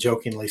always sort of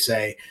jokingly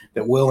say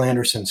that Will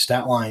Anderson's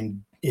stat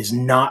line is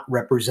not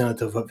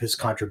representative of his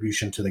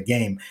contribution to the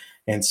game.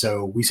 And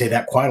so we say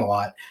that quite a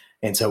lot.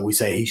 And so we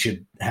say he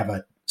should have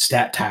a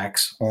stat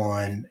tax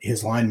on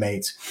his line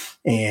mates.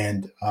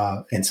 And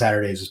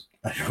Saturdays is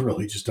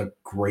really just a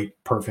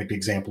great, perfect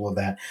example of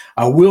that.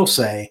 I will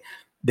say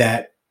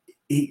that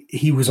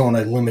he was on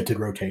a limited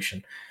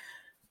rotation.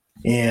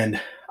 And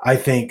I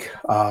think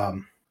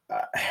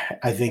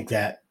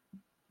that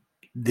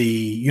the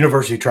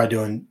university tried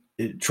to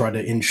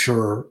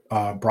ensure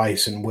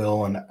Bryce and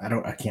Will, and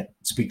I can't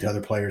speak to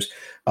other players.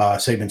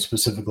 Saban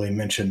specifically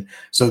mentioned,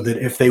 so that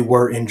if they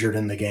were injured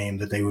in the game,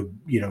 that they would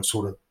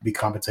sort of be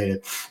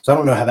compensated. So I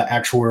don't know how the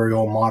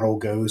actuarial model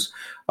goes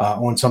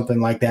on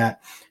something like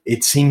that.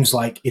 It seems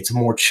like it's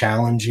more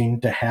challenging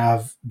to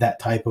have that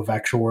type of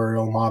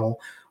actuarial model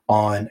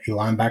on a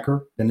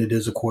linebacker than it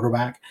is a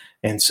quarterback,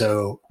 and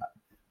so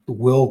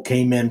Will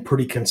came in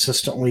pretty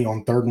consistently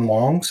on 3rd and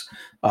longs,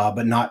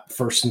 but not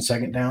 1st and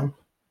 2nd down.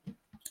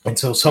 And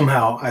so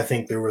somehow I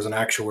think there was an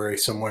actuary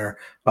somewhere,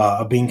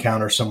 a bean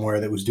counter somewhere,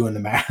 that was doing the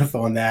math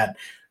on that,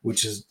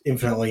 which is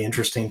infinitely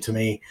interesting to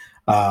me.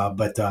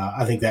 But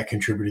I think that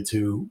contributed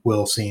to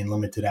Will seeing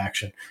limited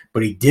action.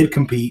 But he did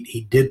compete.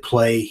 He did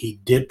play. He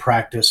did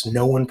practice.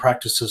 No one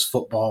practices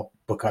football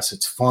because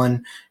it's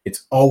fun.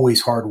 It's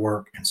always hard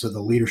work. And so the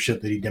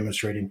leadership that he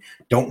demonstrated,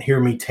 don't hear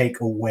me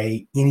take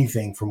away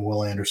anything from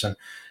Will Anderson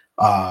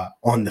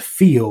on the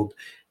field.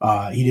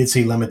 He did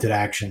see limited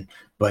action,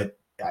 but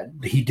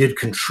he did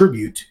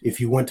contribute.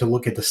 If you went to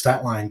look at the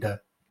stat line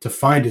to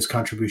find his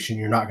contribution,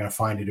 you're not going to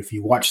find it. If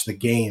you watch the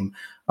game,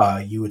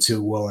 you would see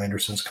Will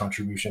Anderson's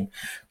contribution.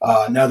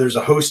 Now there's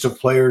a host of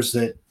players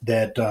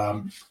that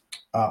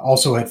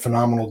also had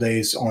phenomenal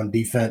days on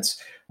defense.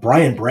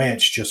 Brian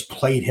Branch just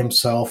played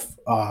himself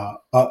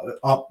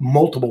up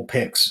multiple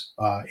picks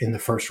in the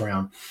first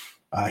round.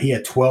 He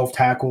had 12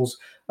 tackles,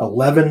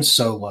 11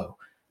 solo.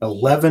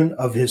 11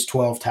 of his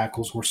 12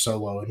 tackles were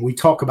solo. And we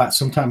talk about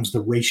sometimes the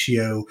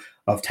ratio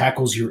of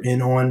tackles you're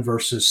in on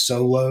versus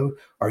solo.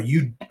 Are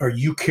you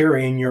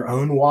carrying your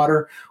own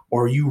water,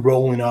 or are you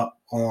rolling up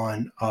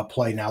on a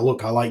play? Now,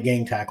 look, I like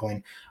gang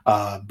tackling,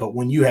 but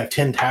when you have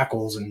 10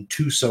 tackles and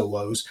 2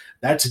 solos,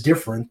 that's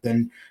different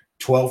than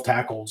 12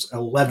 tackles,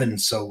 11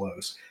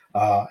 solos.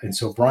 And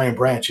so Brian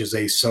Branch is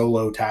a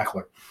solo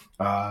tackler.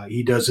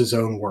 He does his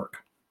own work.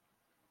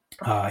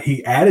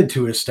 He added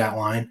to his stat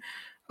line.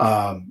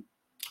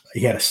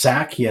 He had a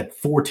sack, he had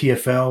 4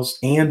 TFLs,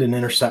 and an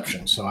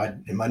interception. So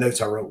in my notes,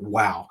 I wrote,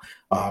 wow.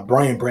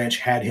 Brian Branch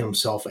had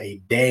himself a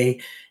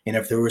day. And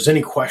if there was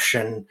any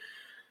question,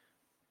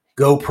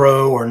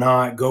 GoPro or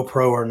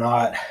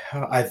not,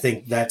 I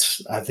think that's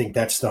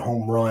the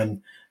home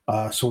run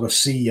sort of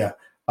see ya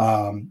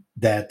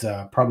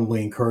that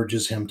probably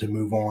encourages him to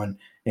move on.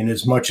 And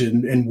as much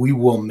and we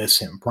will miss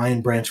him.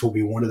 Brian Branch will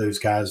be one of those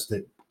guys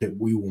that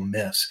we will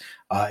miss.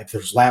 If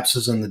there's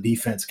lapses in the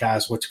defense,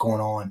 guys, what's going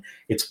on?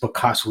 It's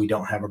because we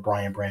don't have a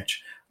Brian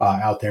Branch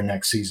out there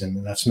next season.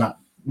 And that's not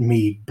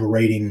me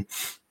berating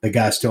the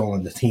guy still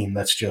on the team.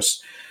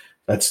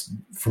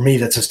 For me,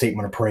 that's a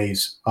statement of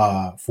praise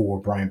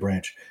for Brian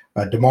Branch.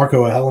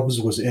 DeMarco Helms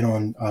was in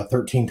on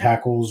 13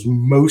 tackles.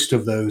 Most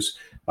of those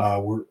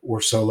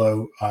were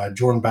solo.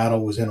 Jordan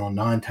Battle was in on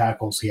 9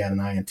 tackles. He had an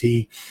INT.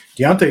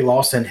 Deontay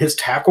Lawson, his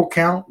tackle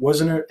count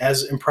wasn't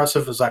as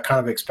impressive as I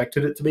kind of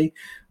expected it to be.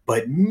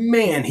 But,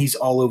 man, he's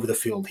all over the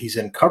field. He's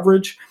in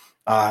coverage.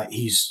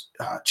 He's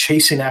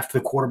chasing after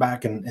the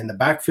quarterback in the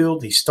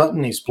backfield. He's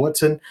stunting. He's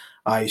blitzing.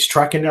 He's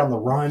tracking down the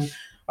run.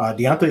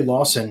 Deontay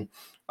Lawson,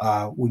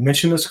 we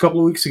mentioned this a couple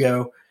of weeks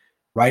ago.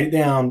 Write it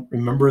down.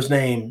 Remember his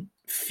name.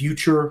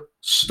 Future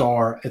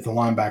star at the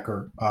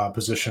linebacker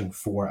position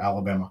for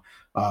Alabama.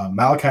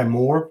 Malachi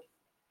Moore,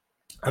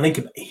 I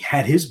think he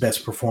had his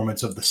best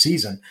performance of the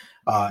season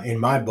in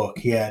my book.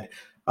 He had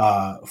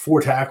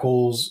 4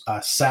 tackles,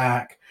 a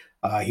sack.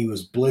 He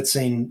was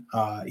blitzing,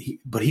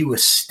 but he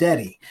was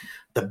steady.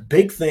 The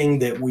big thing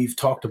that we've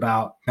talked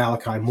about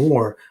Malachi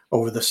Moore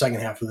over the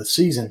second half of the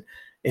season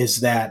is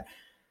that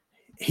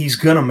he's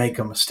going to make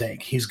a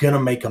mistake. He's going to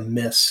make a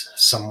miss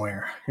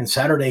somewhere. And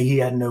Saturday, he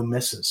had no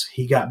misses.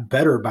 He got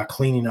better by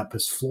cleaning up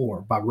his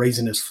floor, by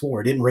raising his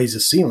floor. He didn't raise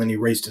his ceiling. He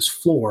raised his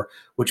floor,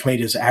 which made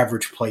his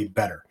average play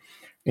better.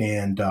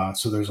 And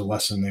so there's a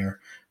lesson there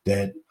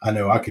that I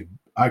know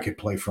I could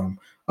play from.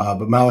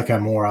 But Malachi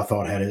Moore, I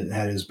thought,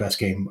 had his best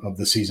game of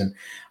the season.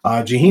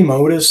 Jaheim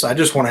Otis, I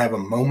just want to have a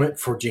moment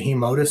for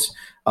Jaheim Otis.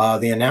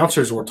 The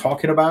announcers were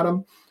talking about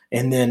him.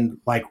 And then,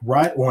 like,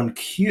 right on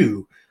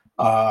cue,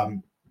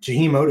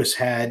 Jaheim Otis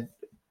had,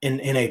 in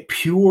a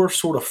pure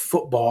sort of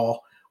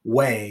football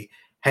way,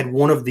 had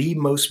one of the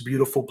most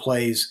beautiful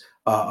plays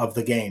of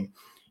the game.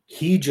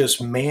 He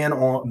just man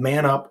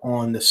up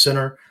on the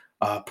center,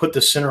 put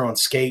the center on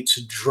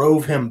skates,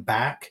 drove him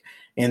back,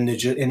 and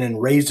then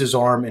raised his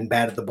arm and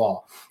batted the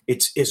ball.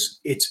 It's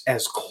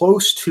as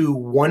close to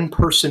one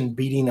person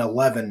beating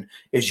 11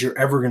 as you're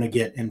ever going to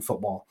get in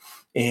football.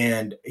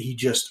 And he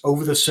just,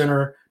 over the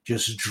center,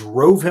 just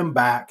drove him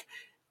back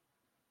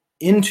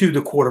into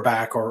the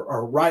quarterback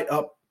or right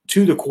up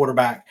to the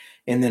quarterback,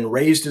 and then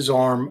raised his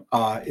arm.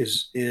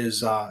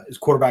 His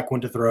quarterback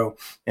went to throw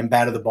and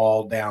batted the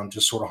ball down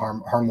just sort of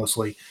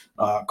harmlessly,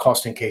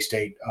 costing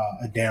K-State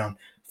a down.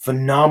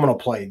 Phenomenal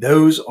play.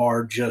 Those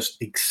are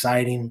just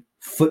exciting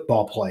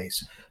football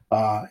plays.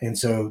 And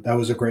so that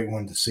was a great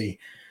one to see.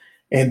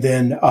 And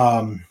then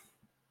I'm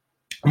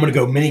going to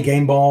go mini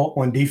game ball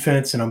on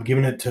defense, and I'm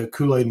giving it to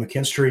Kool-Aid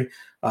McKinstry.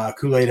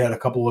 Kool-Aid had a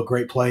couple of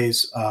great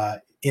plays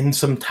in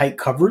some tight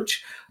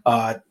coverage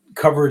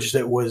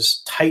that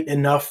was tight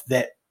enough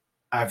that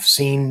I've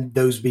seen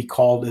those be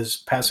called as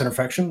pass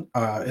interference.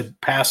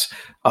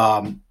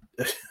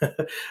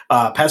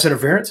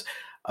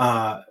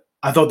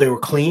 I thought they were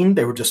clean.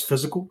 They were just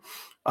physical.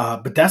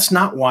 But that's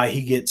not why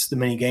he gets the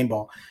mini game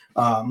ball.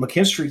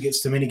 McKinstry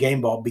gets the mini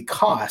game ball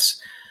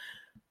because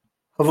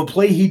of a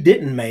play he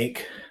didn't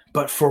make,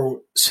 but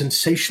for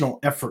sensational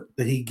effort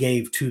that he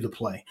gave to the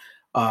play.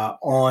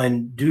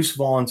 On Deuce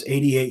Vaughn's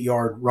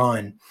 88-yard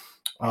run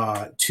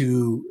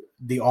to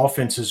the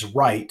offense's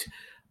right,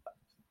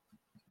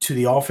 to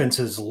the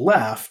offense's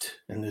left,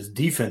 and his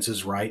defense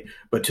is right,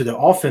 but to the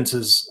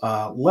offense's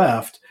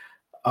left,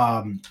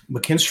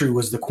 McKinstry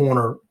was the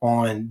corner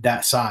on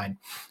that side.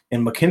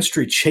 And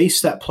McKinstry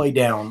chased that play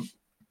down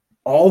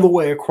all the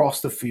way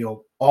across the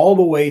field, all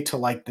the way to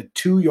like the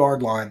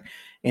 2-yard line,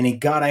 and he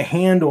got a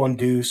hand on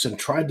Deuce and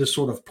tried to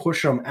sort of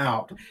push him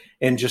out,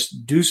 and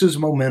just Deuce's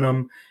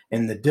momentum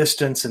and the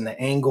distance and the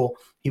angle,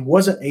 he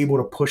wasn't able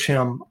to push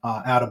him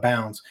out of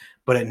bounds.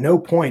 But at no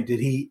point did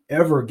he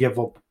ever give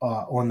up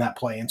on that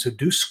play. And so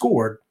Deuce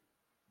scored,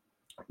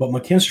 but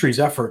McKinstry's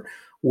effort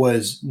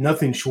was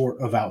nothing short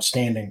of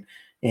outstanding.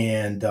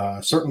 And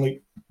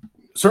certainly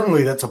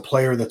that's a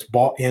player that's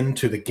bought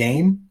into the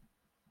game,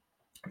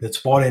 that's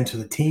bought into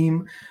the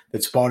team,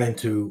 that's bought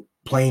into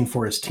playing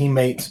for his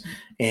teammates.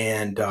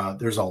 And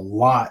there's a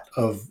lot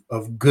of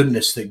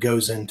goodness that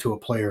goes into a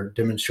player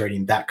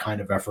demonstrating that kind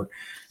of effort.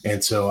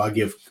 And so I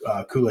give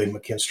Kool-Aid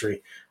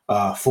McKinstry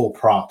full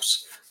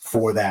props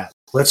for that.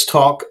 Let's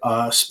talk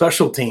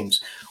special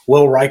teams.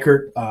 Will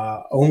Reichert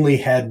only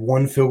had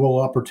one field goal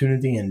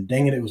opportunity, and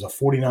dang it, it was a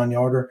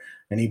 49-yarder,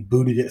 and he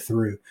booted it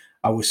through.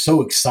 I was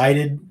so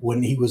excited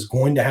when he was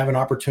going to have an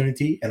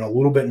opportunity and a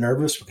little bit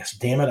nervous because,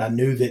 damn it, I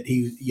knew that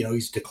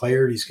he's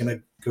declared he's going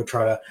to go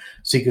try to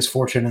seek his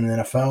fortune in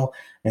the NFL.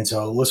 And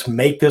so let's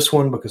make this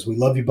one because we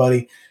love you,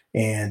 buddy.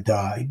 And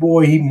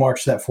boy, he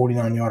marched that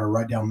 49-yarder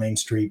right down Main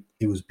Street.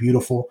 It was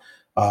beautiful.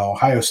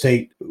 Ohio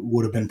State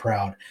would have been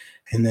proud.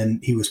 And then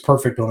he was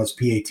perfect on his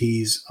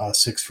PATs,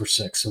 6 for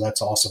 6. So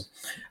that's awesome.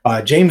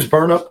 James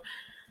Burnip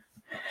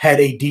had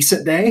a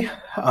decent day.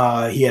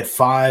 He had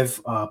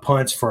 5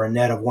 punts for a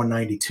net of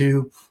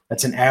 192.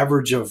 That's an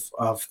average of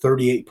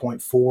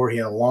 38.4. He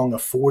had a long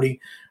of 40.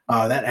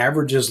 That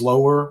average is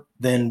lower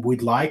than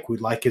we'd like.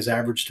 We'd like his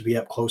average to be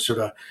up closer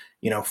to,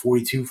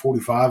 42,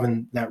 45,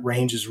 and that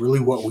range is really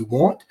what we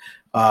want.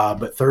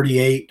 But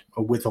 38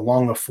 with a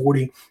long of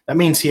 40, that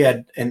means he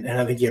had, and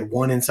I think he had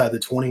 1 inside the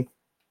 20,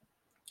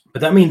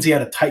 but that means he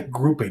had a tight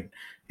grouping.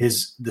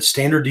 The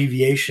standard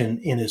deviation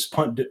in his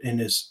punt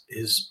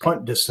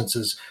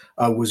distances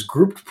was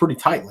grouped pretty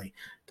tightly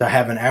to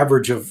have an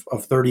average of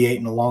 38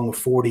 and a long of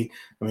 40.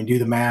 I mean, do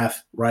the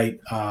math, right?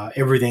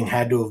 Everything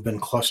had to have been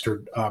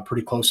clustered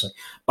pretty closely.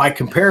 By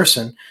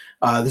comparison,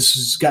 this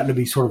has gotten to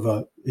be sort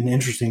of an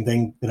interesting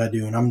thing that I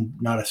do, and I'm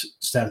not a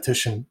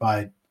statistician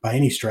by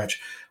any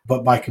stretch,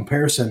 but by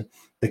comparison,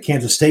 the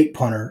Kansas State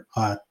punter,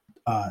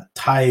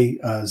 Ty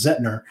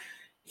Zettner,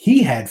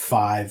 he had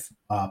 5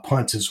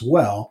 punts as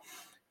well.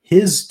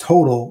 His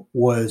total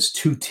was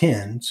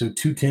 210, so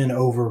 210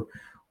 over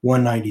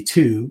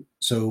 192.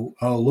 So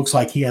looks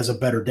like he has a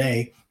better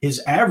day.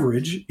 His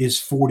average is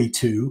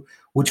 42,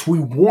 which we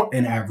want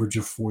an average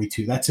of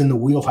 42. That's in the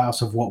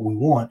wheelhouse of what we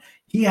want.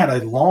 He had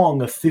a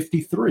long of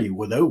 53.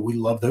 Well, we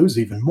love those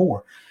even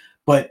more.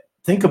 But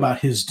think about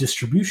his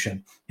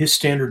distribution. His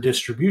standard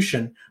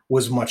distribution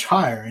was much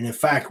higher. And in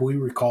fact, we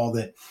recall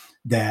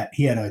that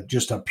he had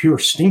just a pure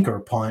stinker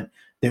punt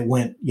that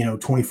went,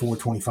 24,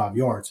 25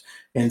 yards.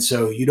 And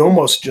so you'd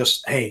almost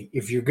just, hey,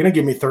 if you're going to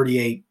give me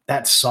 38,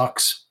 that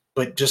sucks,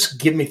 but just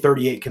give me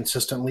 38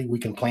 consistently. We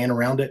can plan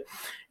around it.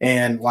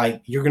 And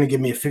like, you're going to give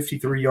me a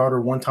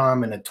 53-yarder one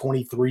time and a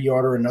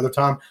 23-yarder another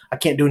time. I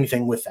can't do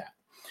anything with that.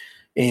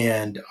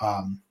 And,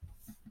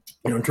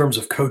 in terms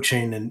of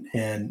coaching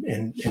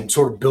and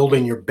sort of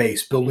building your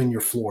base, building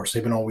your floor.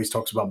 Saban always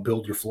talks about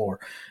build your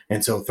floor.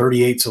 And so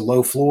 38's a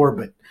low floor,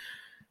 but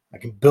I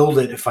can build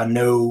it if I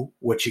know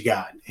what you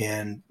got.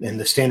 And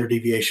the standard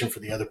deviation for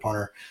the other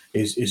punter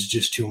is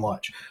just too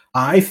much.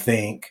 I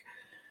think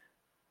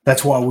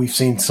that's why we've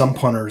seen some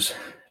punters.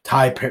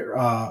 Ty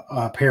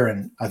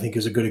Perrin, I think,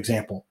 is a good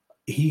example.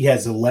 He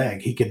has a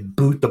leg. He can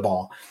boot the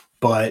ball,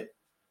 but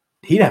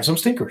he'd have some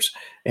stinkers.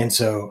 And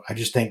so I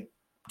just think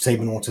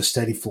Saban wants a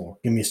steady floor.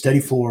 Give me a steady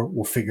floor.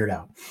 We'll figure it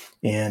out.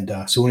 And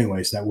so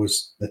anyways,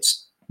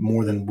 that's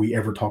more than we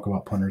ever talk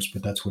about punters,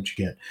 but that's what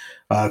you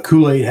get.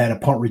 Kool-Aid had a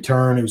punt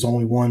return. It was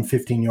only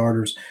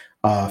 15-yarders,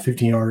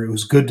 15-yarder. It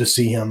was good to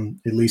see him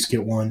at least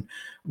get one.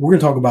 We're going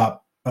to talk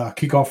about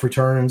kickoff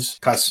returns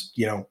because,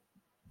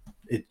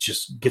 it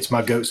just gets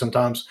my goat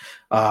sometimes.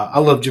 I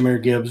love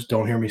Jahmyr Gibbs.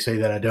 Don't hear me say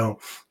that I don't.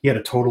 He had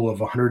a total of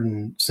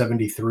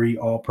 173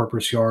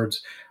 all-purpose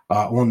yards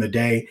on the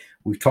day.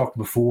 We've talked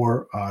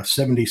before,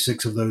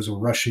 76 of those were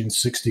rushing,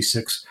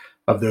 66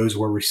 of those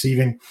were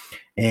receiving,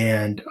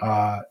 and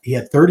he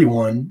had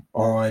 31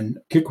 on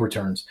kick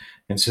returns.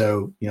 And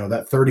so,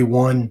 that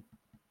 31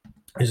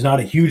 is not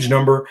a huge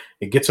number.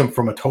 It gets him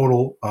from a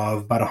total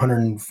of about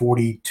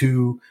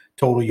 142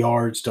 total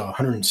yards to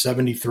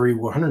 173.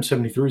 Well,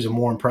 173 is a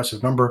more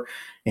impressive number,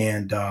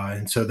 and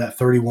so that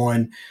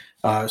 31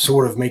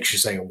 sort of makes you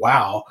say,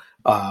 "Wow."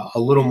 A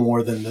little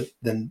more than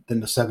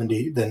the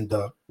 70 than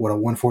what a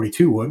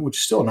 142 would, which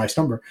is still a nice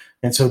number.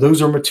 And so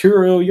those are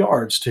material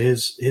yards to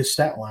his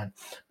stat line.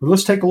 But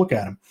let's take a look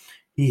at him.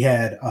 He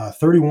had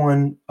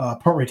 31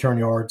 punt return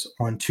yards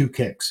on 2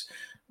 kicks.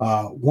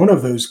 One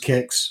of those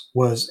kicks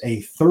was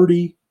a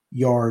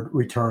 30-yard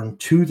return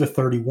to the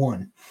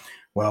 31.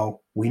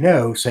 Well, we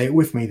know, say it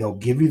with me, they'll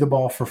give you the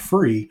ball for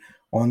free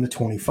on the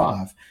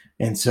 25.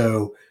 And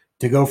so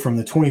to go from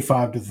the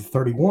 25 to the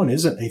 31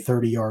 isn't a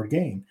 30-yard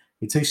gain.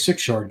 It's a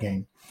 6-yard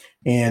gain.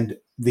 And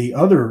the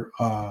other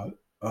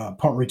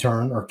punt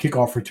return or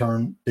kickoff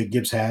return that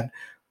Gibbs had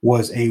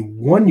was a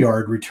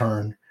 1-yard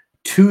return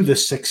to the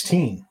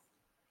 16.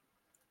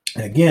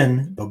 And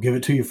again, they'll give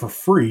it to you for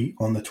free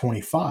on the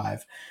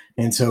 25.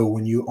 And so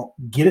when you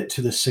get it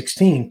to the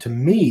 16, to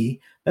me,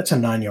 that's a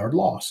 9-yard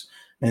loss.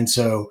 And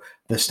so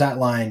the stat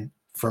line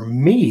for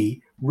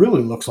me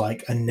really looks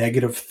like a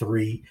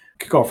 -3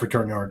 kickoff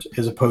return yards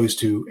as opposed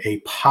to a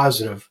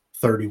positive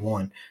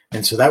 31.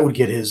 And so that would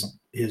get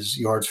his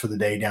yards for the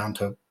day down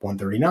to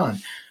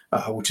 139,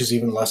 which is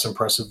even less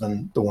impressive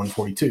than the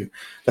 142.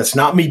 That's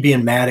not me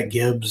being mad at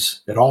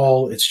Gibbs at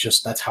all. It's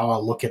just that's how I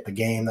look at the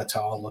game. That's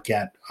how I look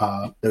at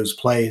those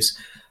plays,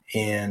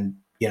 and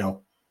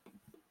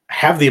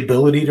have the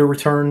ability to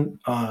return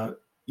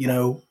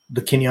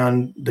the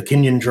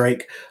Kenyon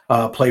Drake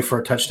play for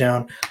a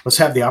touchdown. Let's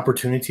have the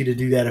opportunity to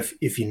do that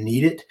if you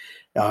need it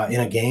in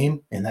a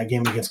game, and that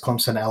game against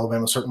Clemson,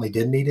 Alabama certainly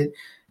did need it.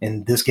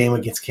 And this game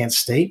against Kansas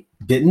State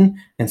didn't.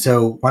 And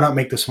so why not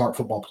make the smart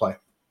football play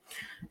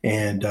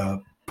and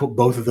put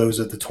both of those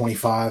at the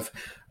 25?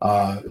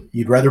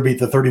 You'd rather be at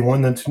the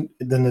 31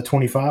 than the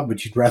 25,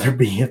 but you'd rather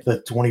be at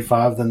the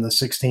 25 than the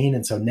 16.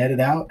 And so net it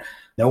out.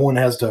 No one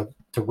has to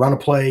run a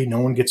play.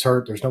 No one gets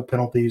hurt. There's no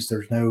penalties.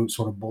 There's no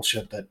sort of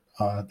bullshit that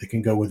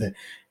can go with it.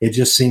 It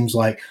just seems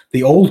like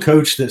the old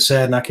coach that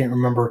said, and I can't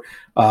remember,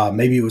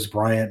 maybe it was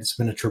Bryant. It's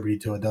been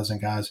attributed to a dozen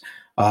guys.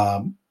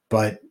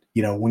 But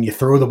when you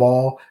throw the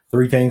ball,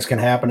 3 things can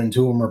happen and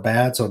 2 of them are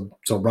bad. So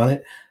run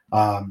it.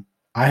 I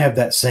have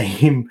that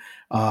same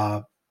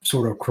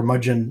sort of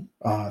curmudgeon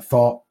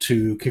thought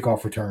to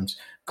kickoff returns.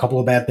 A couple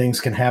of bad things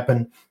can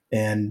happen,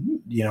 and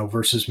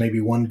versus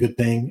maybe one good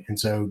thing, and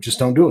so just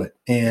don't do it.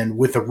 And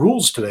with the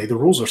rules today, the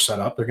rules are set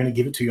up. They're going to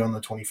give it to you on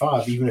the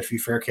 25, even if you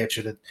fair catch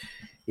it at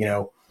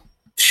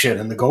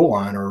in the goal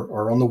line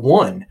or on the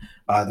 1.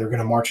 They're going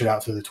to march it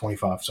out to the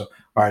 25. So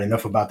all right,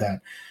 enough about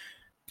that.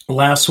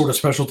 Last sort of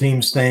special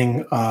teams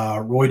thing,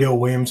 Roydell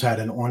Williams had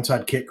an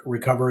onside kick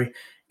recovery,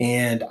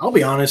 and I'll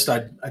be honest,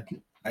 I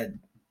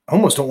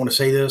almost don't want to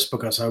say this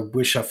because I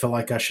feel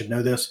like I should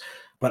know this,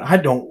 but I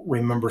don't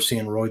remember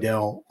seeing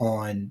Roydell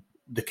on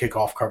the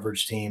kickoff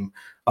coverage team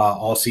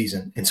all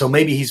season. And so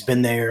maybe he's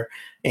been there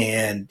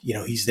and,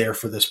 he's there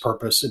for this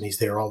purpose and he's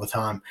there all the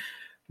time.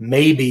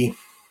 Maybe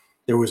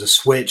there was a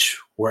switch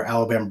where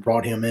Alabama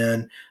brought him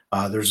in.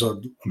 There's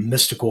a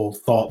mystical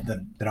thought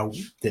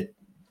that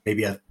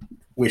maybe I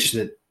wish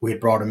that we had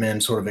brought him in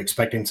sort of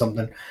expecting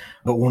something.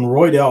 But when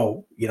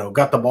Roydell,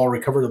 got the ball,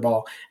 recovered the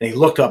ball, and he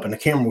looked up and the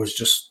camera was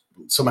just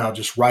somehow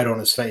just right on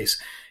his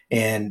face.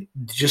 And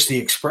just the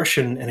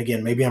expression, and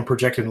again, maybe I'm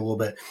projecting a little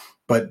bit,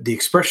 but the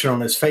expression on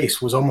his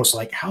face was almost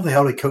like, how the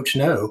hell did coach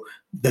know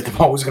that the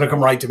ball was going to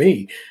come right to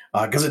me?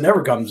 Because it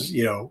never comes,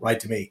 right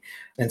to me.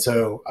 And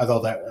so I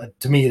thought that,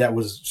 to me, that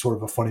was sort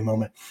of a funny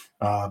moment.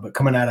 But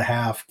coming out of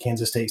half,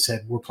 Kansas State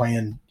said, we're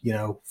playing,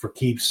 for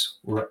keeps.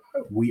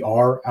 We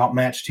are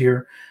outmatched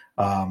here.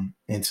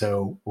 And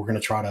so we're going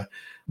to try to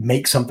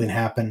make something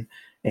happen.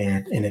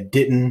 And it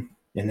didn't.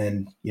 And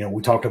then,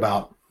 we talked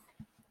about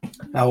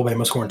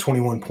Alabama scoring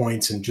 21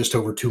 points in just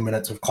over 2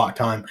 minutes of clock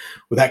time.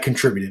 Well, that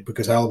contributed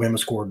because Alabama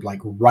scored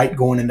right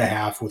going into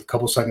half with a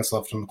couple seconds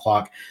left on the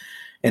clock,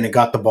 and it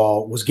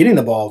was getting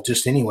the ball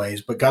just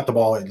anyways, but got the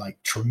ball in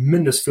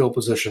tremendous field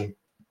position.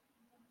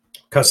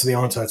 Cuts to the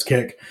onside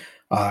kick.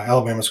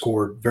 Alabama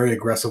scored very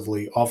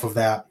aggressively off of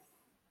that.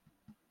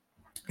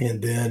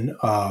 And then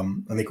I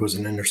think it was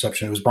an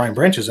interception. It was Brian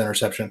Branch's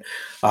interception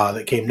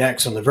that came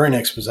next on the very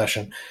next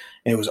possession.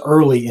 And it was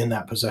early in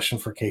that possession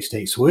for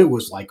K-State. So it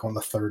was on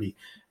the 30,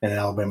 and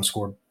Alabama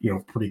scored,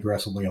 pretty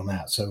aggressively on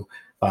that. So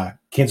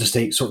Kansas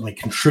State certainly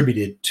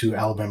contributed to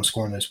Alabama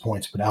scoring those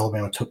points, but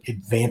Alabama took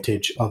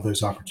advantage of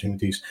those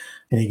opportunities.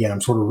 And again,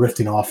 I'm sort of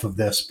riffing off of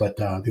this, but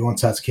the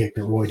onside kick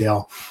that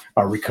Roydell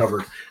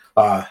recovered,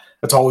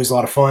 that's always a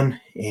lot of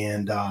fun,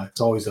 and it's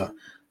always a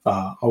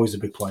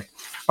big play.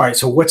 All right,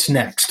 so what's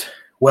next?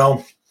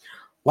 Well,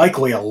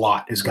 likely a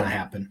lot is going to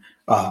happen.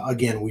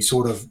 Again, we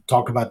sort of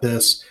talked about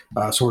this,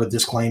 sort of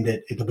disclaimed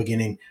it at the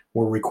beginning.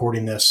 We're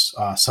recording this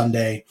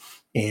Sunday,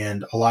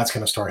 and a lot's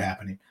going to start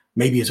happening.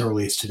 Maybe as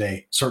early as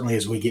today. Certainly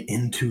as we get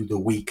into the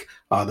week,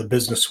 the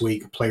business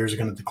week, players are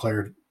going to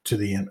declare for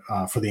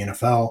the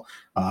NFL.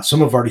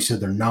 Some have already said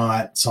they're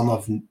not. Some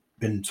have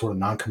been sort of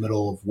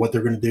non-committal of what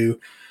they're going to do.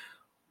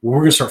 We're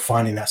going to start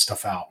finding that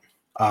stuff out.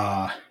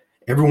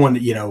 Everyone,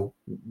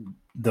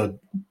 the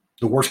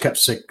worst kept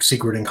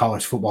secret in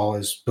college football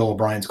is Bill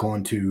O'Brien's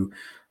going to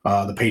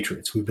the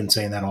Patriots. We've been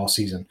saying that all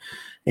season.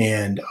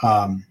 And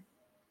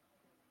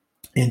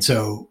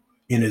so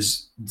in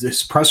his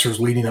pressers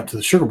leading up to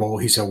the Sugar Bowl,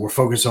 he said, we're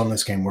focused on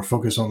this game. We're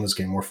focused on this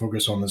game. We're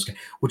focused on this game,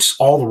 which is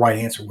all the right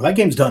answer. Well, that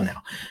game's done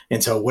now.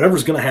 And so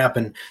whatever's going to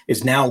happen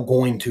is now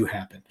going to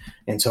happen.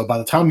 And so by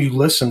the time you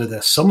listen to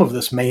this, some of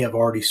this may have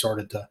already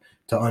started to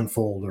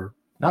unfold, or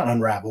not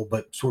unravel,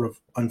 but sort of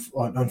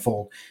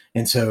unfold.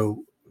 And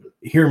so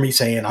hear me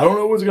saying, I don't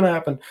know what's going to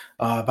happen.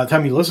 By the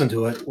time you listen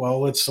to it,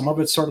 well, some of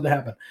it started to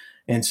happen.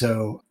 And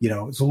so,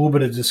 it's a little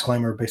bit of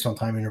disclaimer based on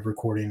timing of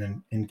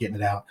recording and getting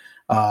it out.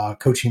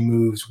 Coaching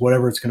moves,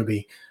 whatever it's going to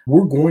be.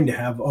 We're going to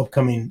have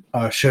upcoming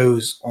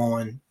shows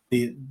on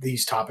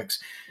these topics.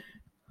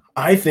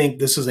 I think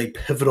this is a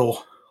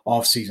pivotal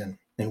offseason,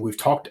 and we've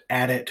talked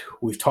at it.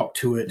 We've talked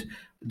to it.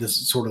 This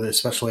is sort of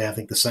especially, I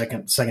think, the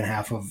second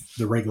half of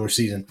the regular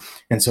season.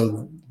 And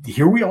so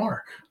here we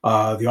are.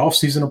 The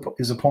offseason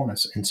is upon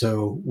us. And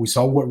so we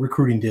saw what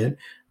recruiting did.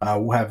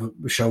 We'll have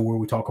a show where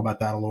we talk about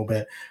that a little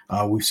bit.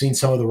 We've seen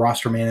some of the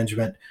roster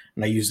management,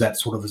 and I use that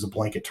sort of as a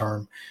blanket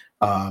term.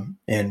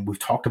 And we've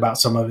talked about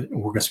some of it.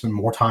 And we're going to spend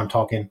more time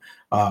talking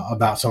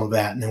about some of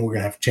that. And then we're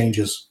going to have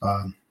changes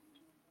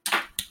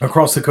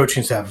across the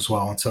coaching staff as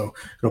well. And so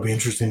it'll be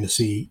interesting to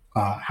see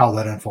how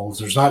that unfolds.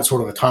 There's not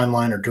sort of a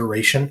timeline or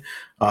duration.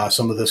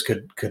 Some of this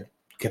could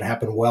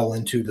happen well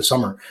into the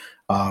summer.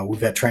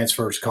 We've had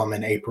transfers come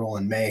in April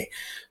and May.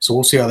 So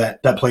we'll see how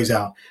that plays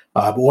out.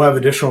 But we'll have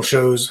additional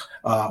shows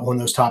on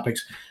those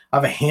topics. I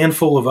have a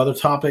handful of other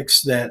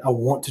topics that I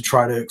want to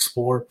try to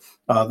explore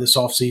this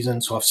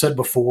offseason. So I've said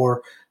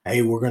before,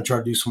 hey, we're going to try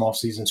to do some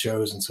offseason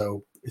shows. And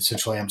so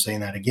essentially I'm saying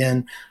that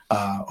again.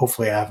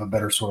 Hopefully I have a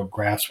better sort of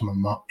grasp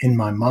in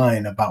my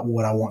mind about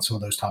what I want some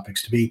of those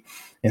topics to be.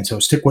 And so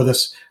stick with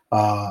us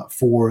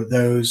for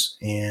those.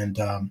 And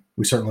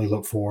we certainly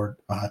look forward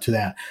to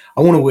that.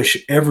 I want to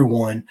wish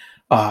everyone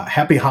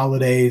happy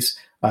holidays.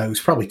 It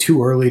was probably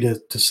too early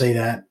to say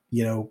that,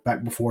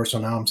 back before. So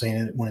now I'm saying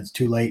it when it's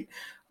too late.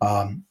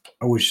 I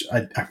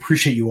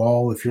appreciate you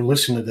all. If you're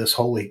listening to this,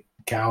 holy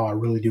cow, I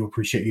really do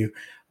appreciate you.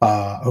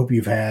 I hope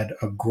you've had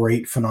a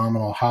great,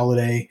 phenomenal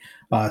holiday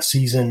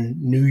season,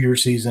 New Year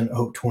season. I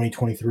hope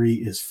 2023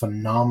 is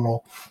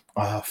phenomenal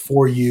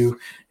for you.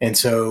 And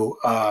so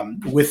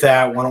with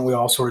that, why don't we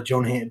all sort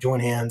of join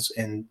hands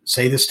and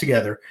say this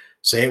together?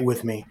 Say it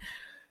with me.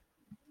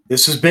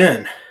 This has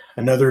been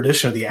another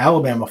edition of the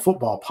Alabama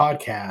Football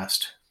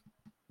Podcast.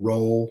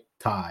 Roll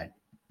Tide.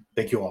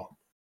 Thank you all.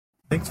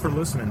 Thanks for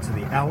listening to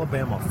the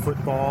Alabama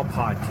Football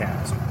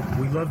Podcast.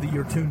 We love that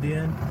you're tuned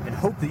in and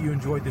hope that you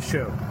enjoyed the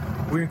show.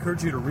 We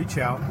encourage you to reach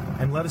out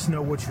and let us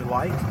know what you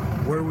like,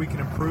 where we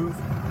can improve,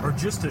 or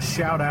just to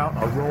shout out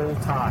a Roll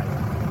Tide.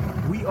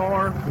 We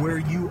are where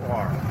you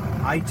are.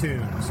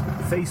 iTunes,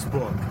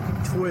 Facebook,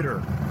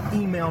 Twitter,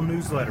 email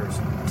newsletters,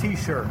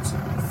 t-shirts,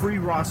 free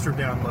roster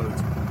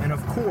downloads, and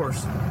of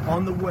course,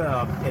 on the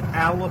web at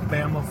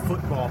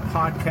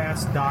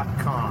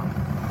alabamafootballpodcast.com.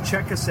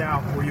 Check us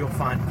out where you'll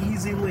find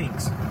easy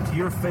links to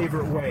your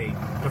favorite way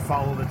to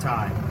follow the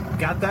Tide.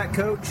 Got that,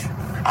 Coach?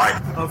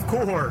 Aye. Of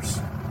course.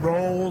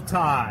 Roll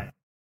Tide.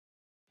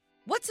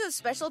 What's so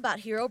special about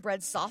Hero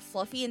Bread's soft,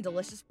 fluffy, and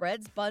delicious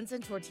breads, buns,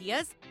 and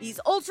tortillas?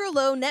 These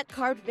ultra-low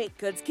net-carb baked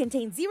goods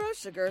contain zero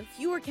sugar,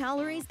 fewer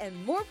calories,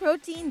 and more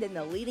protein than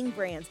the leading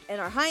brands,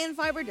 and are high in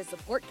fiber to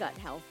support gut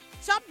health.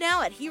 Shop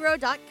now at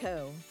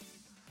hero.co.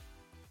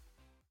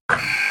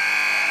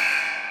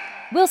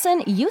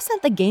 Wilson, you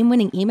sent the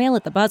game-winning email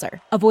at the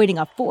buzzer, avoiding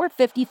a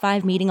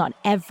 4:55 meeting on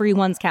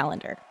everyone's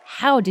calendar.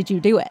 How did you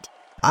do it?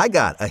 I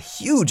got a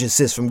huge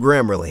assist from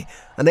Grammarly,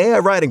 an AI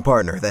writing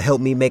partner that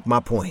helped me make my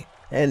point.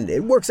 And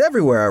it works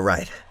everywhere I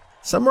write.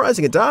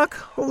 Summarizing a doc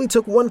only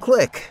took one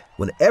click.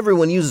 When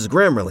everyone uses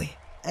Grammarly,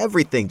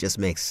 everything just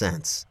makes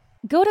sense.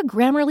 Go to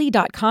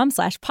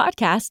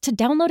Grammarly.com/podcast to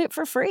download it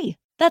for free.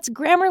 That's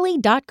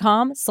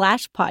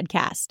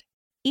Grammarly.com/podcast.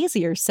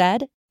 Easier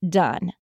said, done.